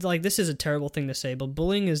it, this is a terrible thing to say, but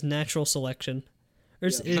bullying is natural selection.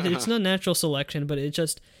 It's not natural selection, but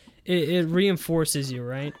it reinforces you,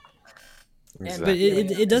 right? Exactly.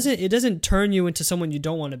 But it doesn't turn you into someone you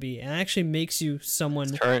don't want to be. It actually makes you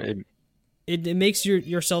someone. It makes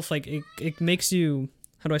yourself, like, it makes you,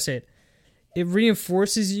 how do I say it? It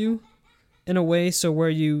reinforces you in a way so where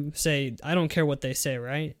you say, I don't care what they say,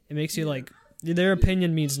 right? It makes you like their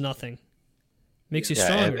opinion means nothing. Makes you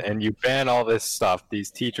stronger. And you ban all this stuff.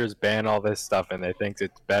 These teachers ban all this stuff, and they think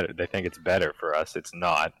it's better. They think it's better for us. It's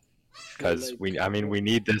not, because we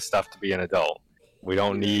need this stuff to be an adult. We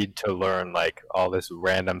don't need to learn, like, all this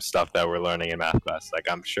random stuff that we're learning in math class. Like,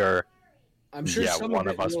 I'm sure one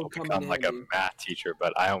of us will become like a math teacher,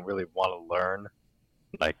 but I don't really want to learn,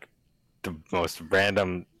 like, the most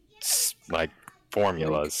random, like,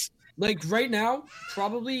 formulas. Like right now,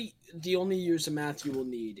 probably the only years of math you will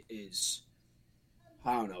need is,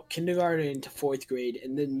 I don't know, kindergarten to 4th grade,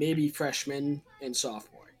 and then maybe freshman and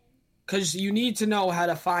sophomore. Because you need to know how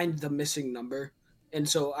to find the missing number. And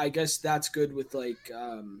so I guess that's good with, like,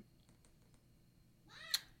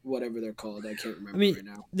 whatever they're called. I can't remember right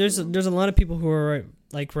now. There's a lot of people who are,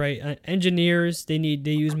 like, engineers, they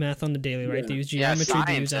use math on the daily, right? They use geometry,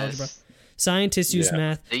 they use algebra. Scientists use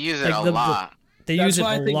math. They use it a lot. They use it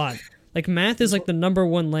a lot. Like, math is, like, the number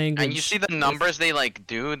one language. And you see the numbers they, like,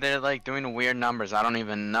 do? They're, like, doing weird numbers. I don't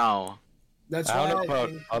even know. That's why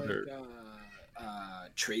I think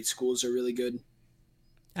trade schools are really good.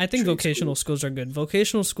 I think vocational schools are good.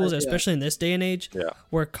 Vocational schools, especially in this day and age,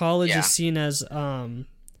 where college is seen as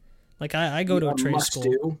like I go to a trade school.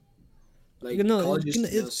 Do. Like college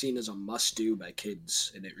is seen as a must-do by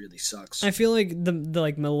kids, and it really sucks. I feel like the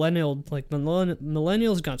millennials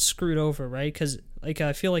got screwed over, right? Because like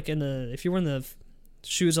I feel like if you were in the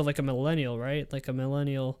shoes of like a millennial, right? Like a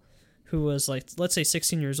millennial who was like, let's say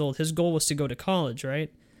 16 years old, his goal was to go to college,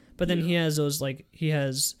 right? But then he has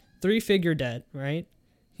 3-figure debt, right?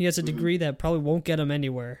 He has a degree that probably won't get him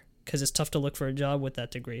anywhere because it's tough to look for a job with that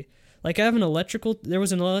degree. Like there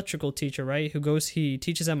was an electrical teacher, right? He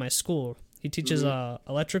teaches at my school. He teaches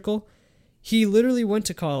electrical. He literally went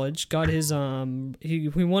to college, got his he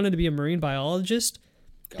wanted to be a marine biologist,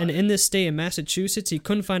 in this state in Massachusetts, he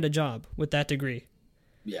couldn't find a job with that degree.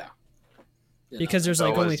 Yeah. Because there's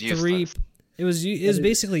like only three. It was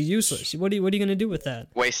basically useless. What are you going to do with that?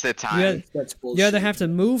 Wasted time. That's bullshit. You either have to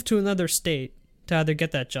move to another state to either get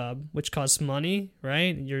that job, which costs money,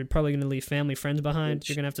 right? You're probably going to leave family, friends behind.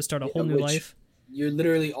 You're going to have to start a whole new life. You're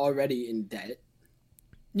literally already in debt.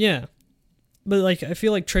 Yeah. But like I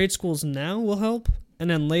feel like trade schools now will help,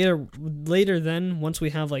 and then later once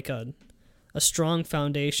we have like a strong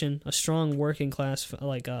foundation, a strong working class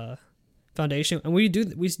foundation, and we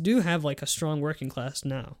do have like a strong working class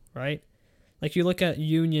now, right? Like you look at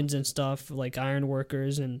unions and stuff, like iron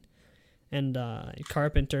workers and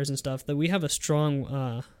carpenters and stuff, that we have a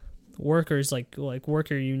strong workers like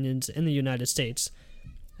worker unions in the United States.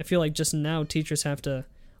 I feel like just now teachers have to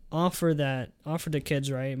offer to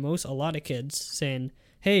kids, right? A lot of kids saying,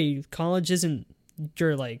 hey, college isn't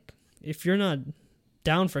if you're not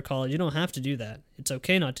down for college, you don't have to do that. It's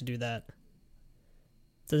okay not to do that.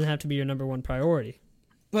 It doesn't have to be your number one priority.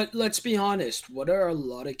 But let's be honest, what are a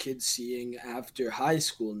lot of kids seeing after high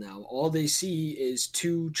school now? All they see is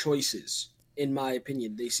two choices, in my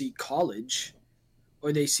opinion. They see college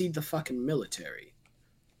or they see the fucking military.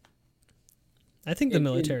 I think the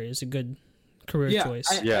military is a good career choice.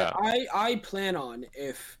 I plan on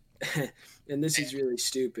if, and this is really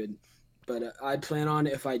stupid, but I plan on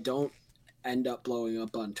if I don't end up blowing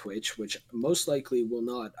up on Twitch, which most likely will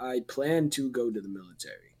not, I plan to go to the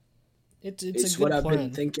military. It's a good what I've plan.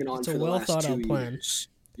 been thinking on it's for a the well last thought 2 out plan. years.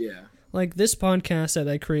 Yeah. Like this podcast that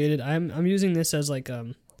I created, I'm using this as like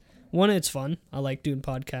one, it's fun. I like doing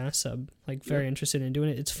podcasts. I'm like very interested in doing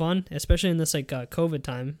it. It's fun, especially in this like COVID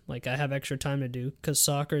time. Like I have extra time to do because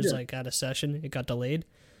soccer's like at a session. It got delayed.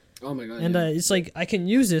 Oh my god. And it's like I can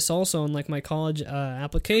use this also in like my college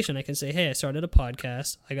application. I can say, hey, I started a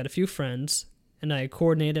podcast. I got a few friends, and I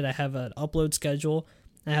coordinated. I have an upload schedule.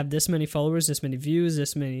 I have this many followers, this many views,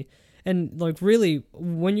 this many. And like really,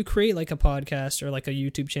 when you create like a podcast or like a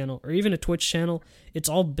YouTube channel or even a Twitch channel, it's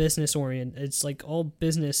all business oriented. It's like all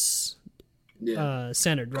business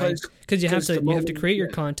centered, right? Because you have to create your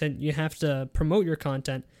content. You have to promote your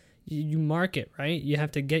content. You market, right? You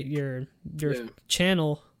have to get your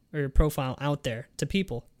channel or your profile out there to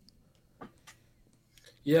people.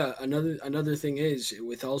 Yeah, another thing is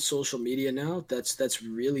with all social media now, that's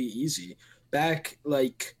really easy. Back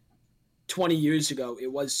like 20 years ago, it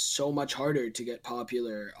was so much harder to get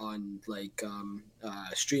popular on like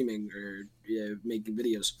streaming or making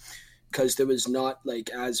videos because there was not like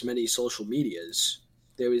as many social medias.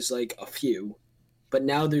 There was like a few, but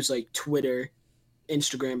now there's like Twitter,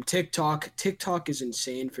 Instagram, TikTok. TikTok is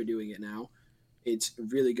insane for doing it now. It's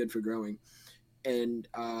really good for growing. And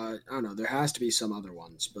I don't know, there has to be some other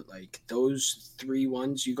ones, but like those three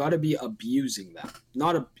ones, you got to be abusing them.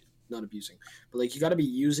 Not abusing, but like you got to be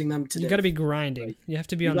using them to. You got to be grinding. Like, you have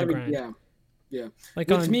to be on the grind. Yeah. Like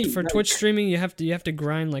for Twitch streaming, you have to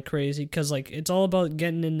grind like crazy because like it's all about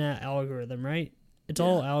getting in that algorithm, right? It's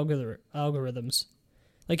all algorithms.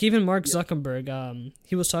 Like even Mark Zuckerberg,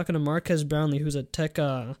 he was talking to Marques Brownlee, who's a tech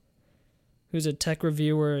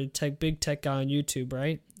reviewer, big tech guy on YouTube,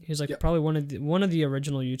 right? He's like probably one of the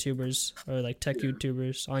original YouTubers or like tech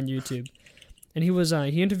YouTubers on YouTube, and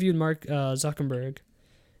he interviewed Mark Zuckerberg.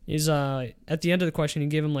 He's at the end of the question, he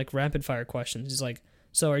gave him like rapid fire questions. He's like,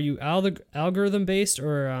 so are you algorithm based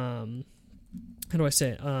or how do I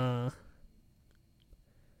say it?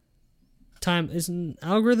 Is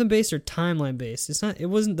algorithm based or timeline based? It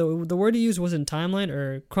wasn't the word he used wasn't timeline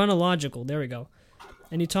or chronological. There we go.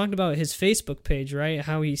 And he talked about his Facebook page, right?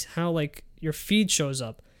 How like your feed shows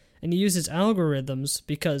up, and he uses algorithms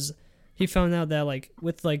because he found out that like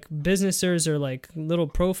with like businesses or like little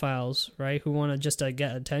profiles, right, who want to just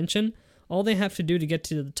get attention, all they have to do to get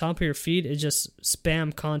to the top of your feed is just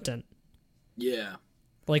spam content. Yeah.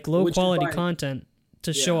 Like low quality content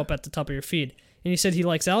to show up at the top of your feed. And he said he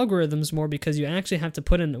likes algorithms more because you actually have to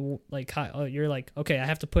put in like you're like, okay, I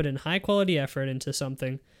have to put in high quality effort into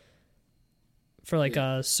something for like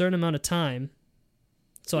a certain amount of time,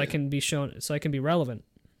 so I can be shown, so I can be relevant.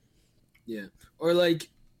 Yeah, or like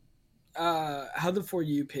how the For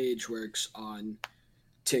You page works on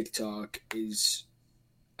TikTok is,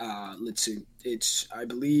 let's see, it's, I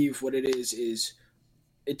believe what it is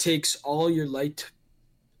it takes all your liked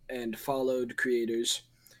and followed creators,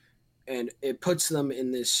 and it puts them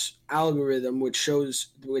in this algorithm which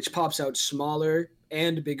pops out smaller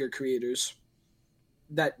and bigger creators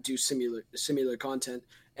that do similar content.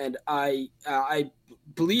 And I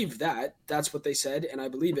believe that's what they said, and I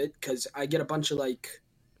believe it because I get a bunch of like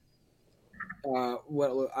I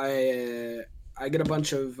get a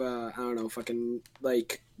bunch of I don't know, fucking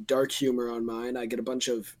like dark humor on mine. I get a bunch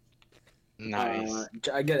of I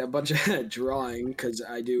get a bunch of drawing because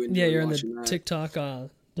I do enjoy you're in watching the that. TikTok.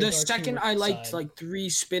 The second I liked like 3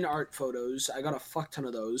 spin art photos, I got a fuck ton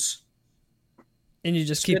of those. And you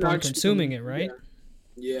just keep on consuming it, right?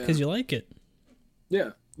 Yeah. Because you like it.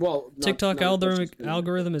 Yeah. Well, TikTok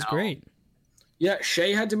algorithm is great. Yeah,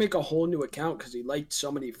 Shay had to make a whole new account because he liked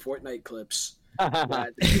so many Fortnite clips.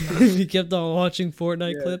 He kept on watching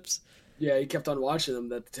Fortnite clips. Yeah, he kept on watching them.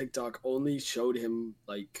 That TikTok only showed him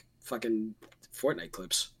like fucking Fortnite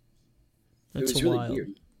clips. That's it was really wild.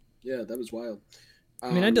 weird. Yeah, that was wild. I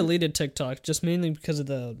mean, I deleted TikTok just mainly because of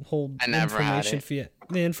the whole information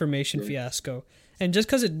fiasco, and just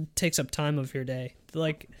because it takes up time of your day.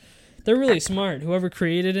 Like, they're really smart. Whoever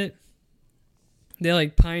created it, they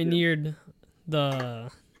like pioneered the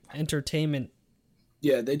entertainment.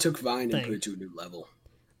 Yeah, they took Vine and put it to a new level.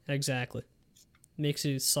 Exactly, makes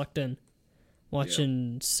you sucked in.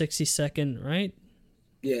 Watching 60-second, right?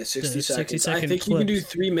 Yeah, 60 seconds. 60-second I think clips. you can do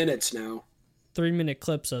 3 minutes now. 3-minute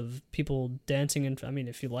clips of people dancing in. I mean,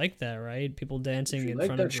 if you like that, right? People dancing in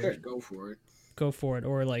front of you. Go for it. Go for it.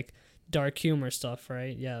 Or like dark humor stuff,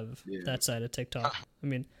 right? Yeah, that side of TikTok. I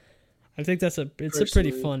mean, I think it's a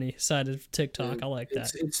pretty funny side of TikTok. I like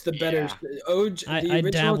that. It's the better. I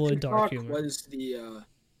dabble in TikTok dark humor. Was the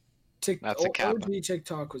OG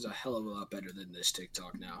TikTok was a hell of a lot better than this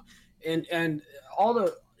TikTok now, and all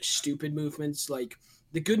the stupid movements, like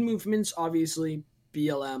the good movements, obviously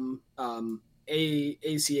BLM,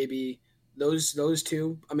 ACAB, those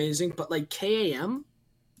two amazing, but like KAM,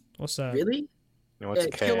 what's that? Really? What's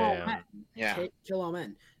KAM? Kill all men. Yeah, kill all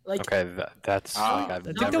men. Like, okay, that's. I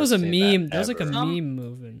think that was a meme. That was like a meme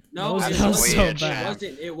movement. No, that was so bad.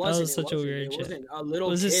 It wasn't. That was such a weird shit. A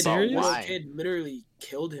little kid literally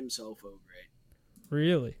killed himself over it.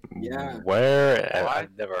 Really? Yeah. Where?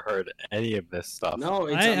 I've never heard any of this stuff. No,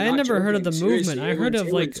 I never heard of the movement. I heard of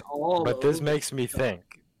like. But this makes me think.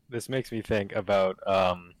 This makes me think about.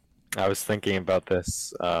 I was thinking about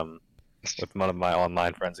this with one of my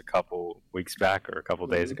online friends a couple weeks back or a couple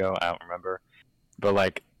days ago. I don't remember, but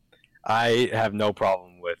like, I have no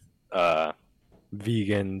problem with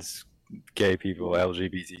vegans, gay people,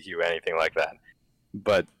 LGBTQ, anything like that.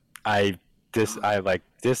 But I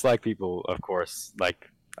dislike people, of course. Like,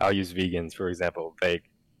 I'll use vegans for example. They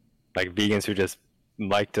like vegans who just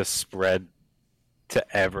like to spread to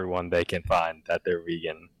everyone they can find that they're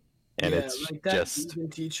vegan, and it's like that just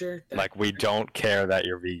vegan teacher, like, we don't care that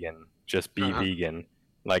you're vegan. Just be vegan.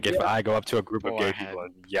 Like, if I go up to a group of gay people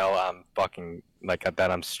and yell I'm fucking like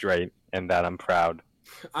that, I'm straight and that I'm proud.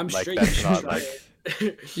 I'm like, straight. That's not like.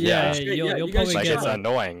 You'll probably like, get it's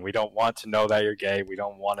annoying. We don't want to know that you're gay. We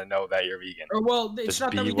don't want to know that you're vegan. Or well, it's Just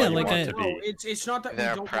not that we be what don't you want want to to know. be. It's not that we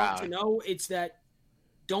don't want to know. It's that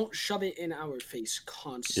don't shove it in our face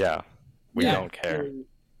constantly. Yeah, we don't care.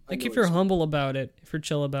 Like, if you're humble about it, if you're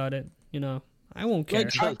chill about it, you know, I won't care.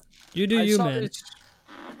 You do you, man.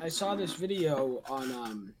 I saw this video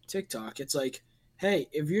on TikTok. It's like, hey,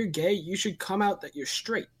 if you're gay, you should come out that you're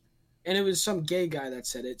straight. And it was some gay guy that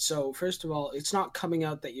said it. So first of all, it's not coming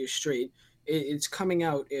out that you're straight. It's coming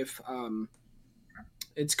out if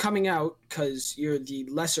it's coming out because you're the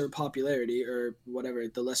lesser popularity or whatever,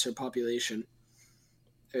 the lesser population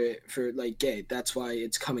for like gay. That's why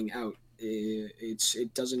it's coming out.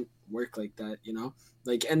 It doesn't work like that, you know.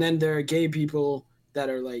 Like, and then there are gay people that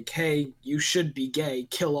are like, hey, you should be gay,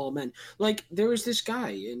 kill all men. Like, there was this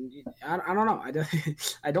guy, and I don't know,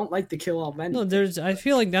 I don't like the kill all men. No, I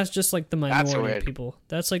feel like that's just like the minority of people.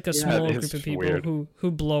 That's like a small group of people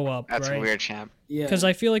who blow up. That's right? weird, champ. Yeah, because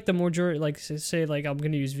I feel like the majority, like say, like I'm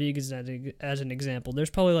gonna use vegans as an example. There's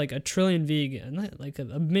probably like 1 trillion vegan, like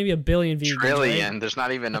maybe 1 billion vegans. Trillion. Right? There's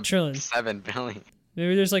not even a trillion. 7 billion.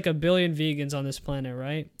 Maybe there's like 1 billion vegans on this planet,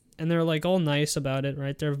 right? And they're like all nice about it,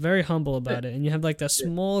 right? They're very humble about it, and you have like that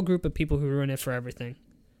small group of people who ruin it for everything,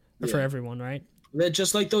 for everyone, right? They're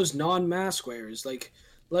just like those non-mask wearers. Like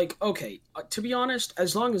okay, to be honest,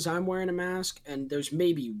 as long as I'm wearing a mask and there's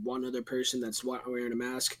maybe one other person that's wearing a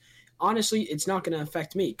mask, honestly, it's not going to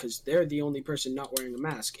affect me because they're the only person not wearing a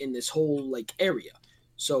mask in this whole like area.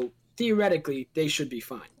 So theoretically, they should be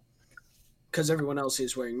fine because everyone else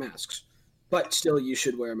is wearing masks. But still, you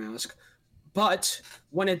should wear a mask. But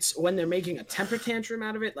when they're making a temper tantrum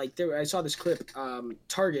out of it, like I saw this clip,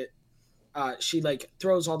 Target, she like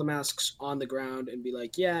throws all the masks on the ground and be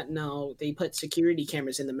like, yeah, no, they put security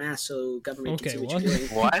cameras in the mask so government can see what you're doing.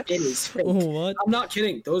 What? It is fake. What? I'm not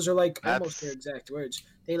kidding. Those are like almost their exact words.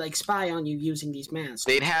 They like spy on you using these masks.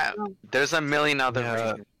 There's a million other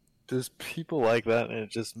reasons. There's people like that, and it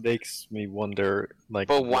just makes me wonder, like,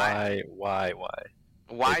 but why? Why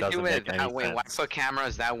do it that way? Why put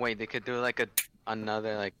cameras that way? They could do like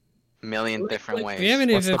another like million different ways. We haven't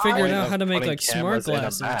even figured out how to make like smart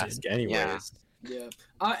glasses. Anyways. Yeah.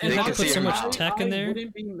 And they could put so much tech in there. I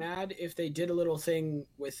wouldn't be mad if they did a little thing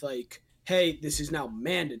with like, hey, this is now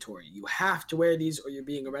mandatory. You have to wear these or you're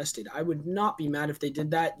being arrested. I would not be mad if they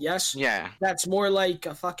did that. Yes. Yeah. That's more like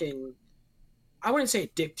a fucking, I wouldn't say a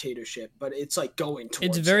dictatorship, but it's like going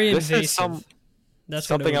towards. It's very invasive. That's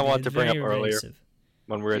something I wanted to bring up earlier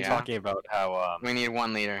when we were talking about how we need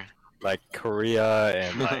one leader. Like Korea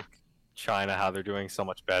and like China, how they're doing so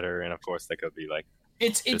much better, and of course they could be like.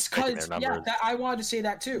 It's because I wanted to say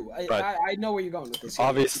that too. I know where you're going with this.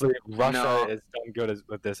 Obviously, Russia is done good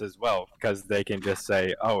with this as well because they can just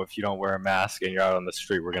say, "Oh, if you don't wear a mask and you're out on the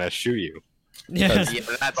street, we're gonna shoot you." Yeah,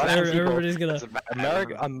 everybody's gonna.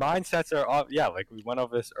 Mindsets are like we went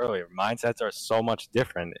over this earlier. Mindsets are so much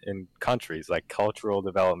different in countries, like cultural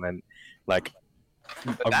development, like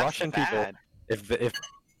Russian people. If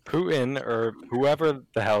Putin or whoever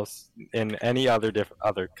the hell in any other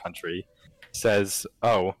country says,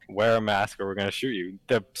 "Oh, wear a mask or we're going to shoot you,"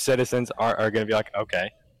 the citizens are going to be like, "Okay,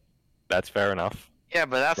 that's fair enough." Yeah,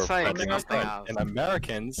 but that's like nothing else. And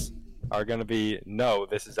Americans are going to be, "No,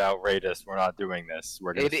 this is outrageous. We're not doing this.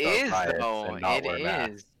 We're going to start riots and not wear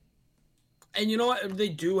masks." And you know what? They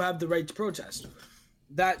do have the right to protest.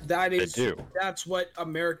 That is that's what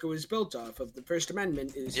America was built off of. The First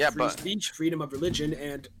Amendment is free speech, freedom of religion,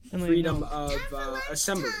 and freedom of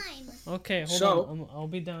assembly. Okay, hold on. I'll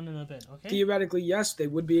be down in a bit. Okay. Theoretically, yes, they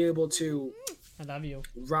would be able to. I love you.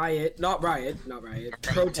 Not riot.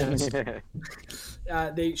 Protest.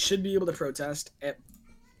 They should be able to protest.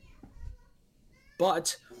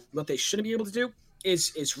 But what they shouldn't be able to do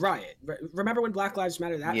is riot. Remember when Black Lives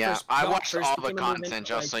Matter? I watched all the content,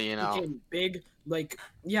 just so you know. Became big. Like,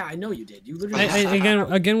 yeah, I know you did. You literally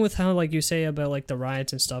again with how like you say about like the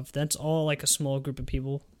riots and stuff. That's all like a small group of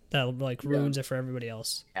people that like ruins it for everybody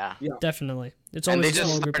else. Yeah, definitely. It's always a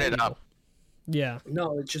small group of people. Yeah.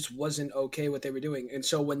 No, it just wasn't okay what they were doing, and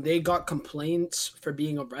so when they got complaints for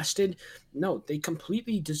being arrested, no, they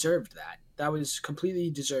completely deserved that. That was completely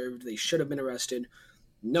deserved. They should have been arrested,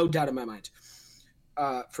 no doubt in my mind.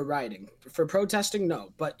 For rioting, for protesting,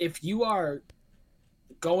 no. But if you are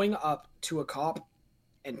going up to a cop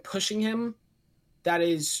and pushing him, that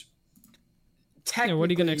is technically what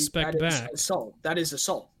are you gonna expect back? Assault. That is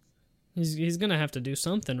assault. He's gonna have to do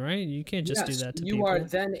something, right? You can't just do that to people. You are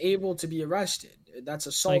then able to be arrested. That's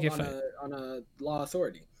assault on a law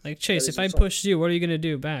authority. Like Chase, if I pushed you, what are you gonna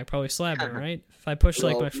do back? Probably slap me, right? If I push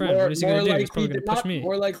like my friend, what is he gonna do? He's probably gonna push me.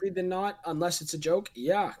 More likely than not, unless it's a joke.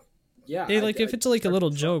 Yeah. Hey, like if it's like a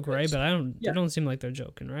little joke, right? But they don't seem like they're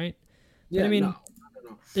joking, right? Yeah, but I mean, no.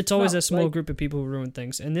 It's always a small group of people who ruin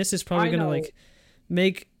things, and this is probably gonna like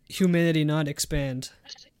make humanity not expand.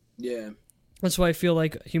 Yeah. That's why I feel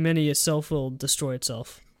like humanity itself will destroy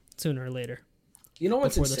itself sooner or later. You know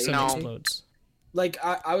what's insane? Before the sun explodes. Like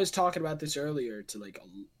I was talking about this earlier to like.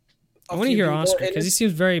 I want to hear Oscar because he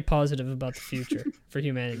seems very positive about the future for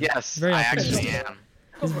humanity. Yes, very optimistic. I actually am.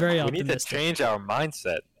 He's very optimistic. We need to change our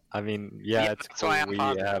mindset. I mean, it's cool.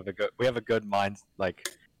 We have a good mind. Like,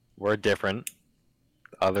 we're different.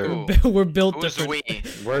 We're built different.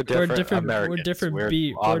 We're different. Americans. We're different.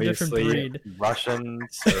 We're different breed.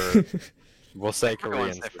 Russians, or we'll say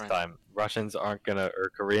Koreans this time. Russians aren't gonna,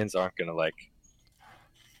 or Koreans aren't gonna like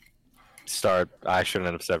start. I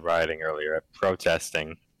shouldn't have said rioting earlier.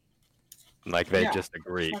 Protesting. Like they just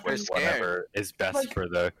agree with whatever is best for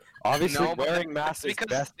the. Obviously, wearing masks is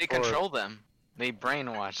best they control them. They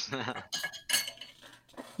brainwash.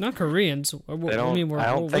 Not Koreans. I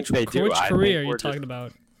don't think they do. Which Korea are you talking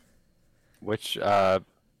about? Which we're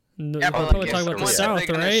probably talking about the South,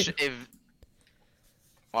 right?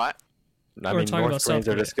 What? I mean, North Koreans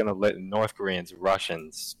are just gonna let North Koreans,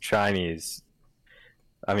 Russians, Chinese,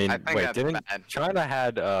 I mean, I think wait, that's didn't bad. China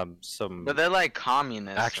had some But they're like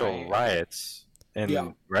communists. actual right? riots in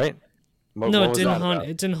Yeah. right? No, What it's was in that about?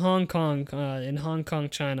 it's in Hong Kong,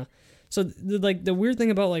 China. So the weird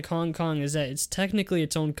thing about like Hong Kong is that it's technically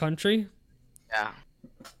its own country Yeah.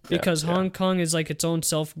 because Yeah. Hong Kong is like its own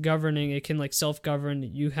self-governing. It can like self-govern.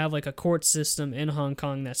 You have like a court system in Hong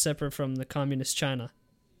Kong that's separate from the communist China.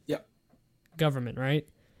 Yep. Government, right?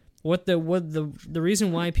 The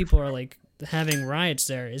reason why people are like having riots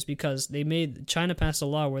there is because China passed a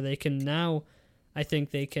law where they can now, I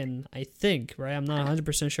think, right? I'm not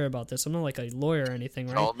 100% sure about this. I'm not like a lawyer or anything,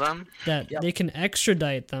 right? Told them. That Yep. they can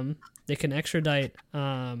extradite them. They can extradite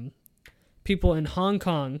people in Hong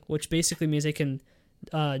Kong, which basically means they can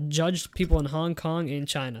judge people in Hong Kong and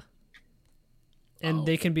China, and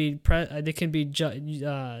they can be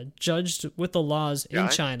judged with the laws in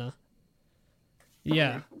Judged? China.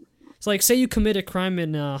 Yeah. So, like, say you commit a crime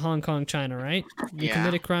in Hong Kong, China, right? You Yeah.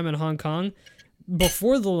 commit a crime in Hong Kong.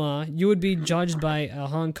 Before the law, you would be judged by a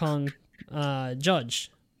Hong Kong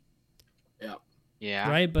judge, Yeah.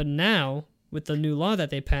 right? But now, with the new law that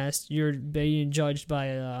they passed, you're being judged by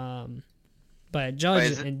a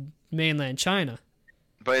judge is it- in mainland China,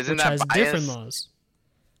 But isn't which that has bias? different laws.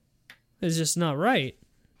 It's just not right.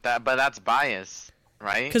 But that's bias,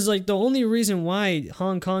 right? Because like the only reason why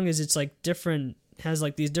Hong Kong has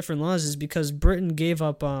like these different laws is because Britain gave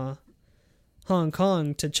up Hong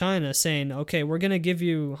Kong to China, saying, okay, we're gonna give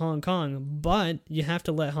you Hong Kong, but you have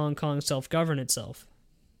to let Hong Kong self-govern itself.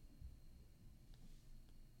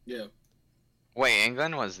 Yeah. Wait,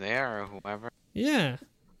 England was there or whoever. Yeah,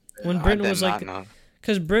 when I Britain did was not like, know.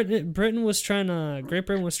 because Great Britain was trying to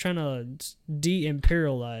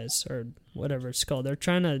de-imperialize or whatever it's called. They're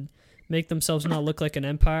trying to make themselves not look like an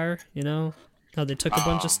empire. You know how they took a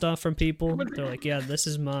bunch Oh. of stuff from people. They're like, yeah, this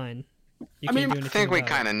is mine. You I can't mean, do I anything think we about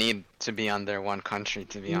it. kind of need to be under one country,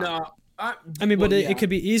 to be honest. No. I mean, well, but yeah. it could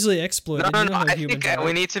be easily exploited. No, You know how I humans think are.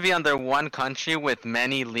 we need to be under one country with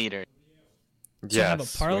many leaders. So have a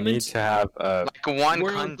Yes, we parliament? need to have Like one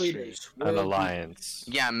World country. leaders. an World alliance.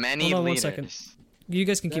 Yeah, many Hold on one leaders. second. You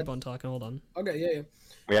guys can keep That- on talking. Hold on. leaders. Okay, yeah.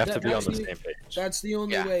 We have That- to be on that's the the- same page. That's the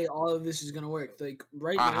only Yeah. way all of this is gonna work. Like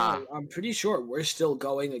right Uh-huh. now, I'm pretty sure we're still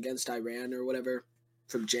going against Iran or whatever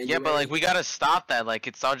from January. Yeah, but like we gotta stop that. Like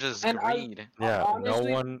it's all just And greed. Yeah,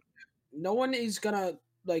 honestly, no one. is gonna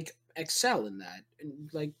like excel in that. And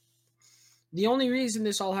like the only reason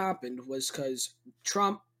this all happened was because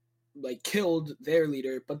Trump like killed their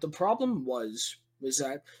leader. But the problem was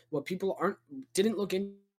that what people didn't look into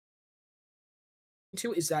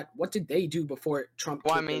is that what did they do before Trump?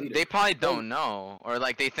 Well, I killed their mean, leader? they probably don't know, or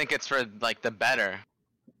like they think it's for like the better.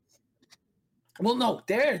 Well, no,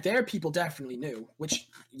 their people definitely knew, which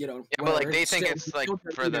Yeah, but whatever, like they think still, it's they like killed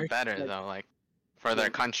their for the leader, better like, though, like for their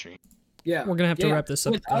country. Yeah, We're gonna have to yeah, wrap this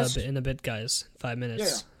up with us- in a bit, guys. 5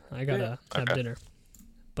 minutes. I gotta have Okay. dinner.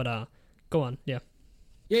 But go on. Yeah.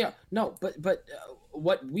 Yeah, no, but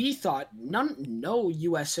what we thought, no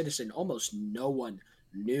U.S. citizen, almost no one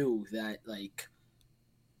knew that like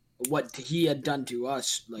what he had done to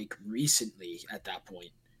us like recently at that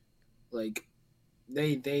point. Like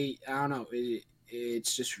they I don't know,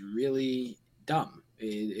 it's just really dumb.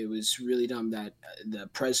 It was really dumb that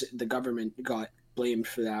the government got blamed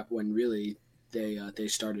for that when really they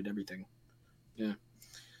started everything. Yeah.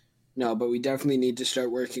 No, but we definitely need to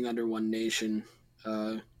start working under one nation.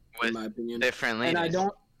 In With my opinion, different leaders. and I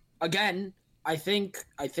don't. Again, I think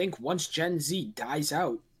once Gen Z dies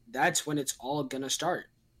out, that's when it's all gonna start.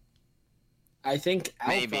 I think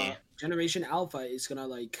Maybe. Generation Alpha is gonna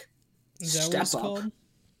like Is that what step it's up. called? I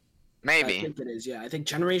Maybe. think it is. Yeah, I think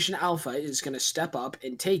Generation Alpha is gonna step up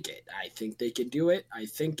and take it. I think they can do it. I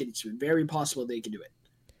think it's very possible they can do it.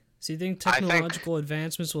 So you think I think- technological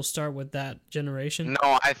advancements will start with that generation?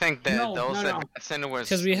 No, I think that No, those no, no. advancements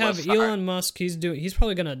Because we have Elon Musk. He's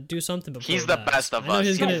probably gonna do something before. He's he the dies. best of I know us.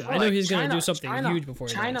 He's No, gonna. I know he's gonna China- do something China- huge before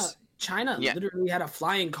he dies. China Yeah. literally had a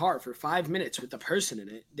flying car for 5 minutes with a person in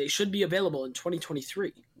it. They should be available in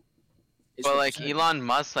 2023. is But what like they said. Elon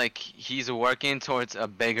Musk, like he's working towards a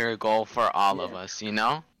bigger goal for all of us, you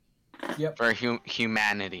know? Yep. For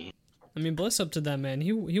humanity. I mean, bless up to that man.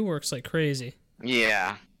 He works like crazy.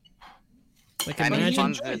 Yeah. Like And he But imagine,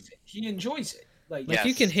 funds it. He enjoys it. Like, like you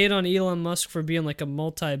Yes. can hate on Elon Musk for being like a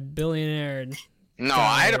multi-billionaire, No,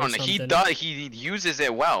 guy I or don't. He something. does. He uses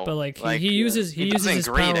it well. but like he uses doesn't his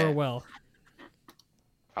greed power it. well.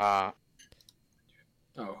 oh,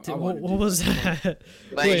 I Dude, wanted what to- was that?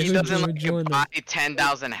 Like Wait, he who doesn't joined like them? buy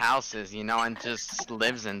 10,000 houses, you know, and just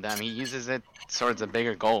lives in them. He uses it towards a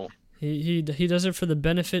bigger goal. He does it for the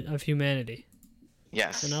benefit of humanity.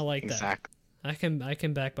 Yes. And I like that. exactly. I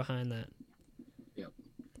can back behind that.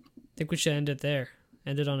 think we should end it there.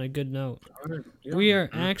 End it on a good note. We are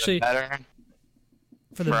actually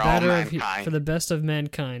for the best of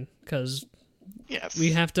mankind, because yes,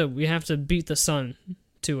 we have to beat the sun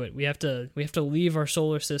to it. We have to leave our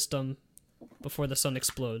solar system before the sun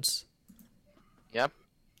explodes. Yep.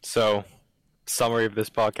 So, summary of this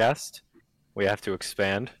podcast: we have to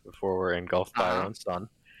expand before we're engulfed by our own sun.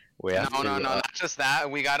 We have no, not just that.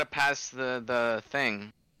 We gotta pass the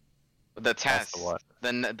thing, the test.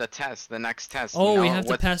 The test, the next test. Oh, we have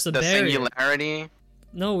to pass the barrier. Singularity.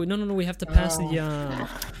 No. We have to pass the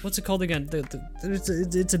what's it called again? It's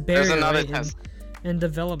a barrier. There's another test. And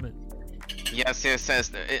development. Yes, it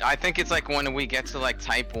says. I think it's like when we get to like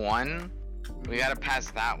type 1, we gotta pass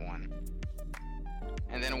that one.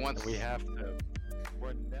 And then once we have to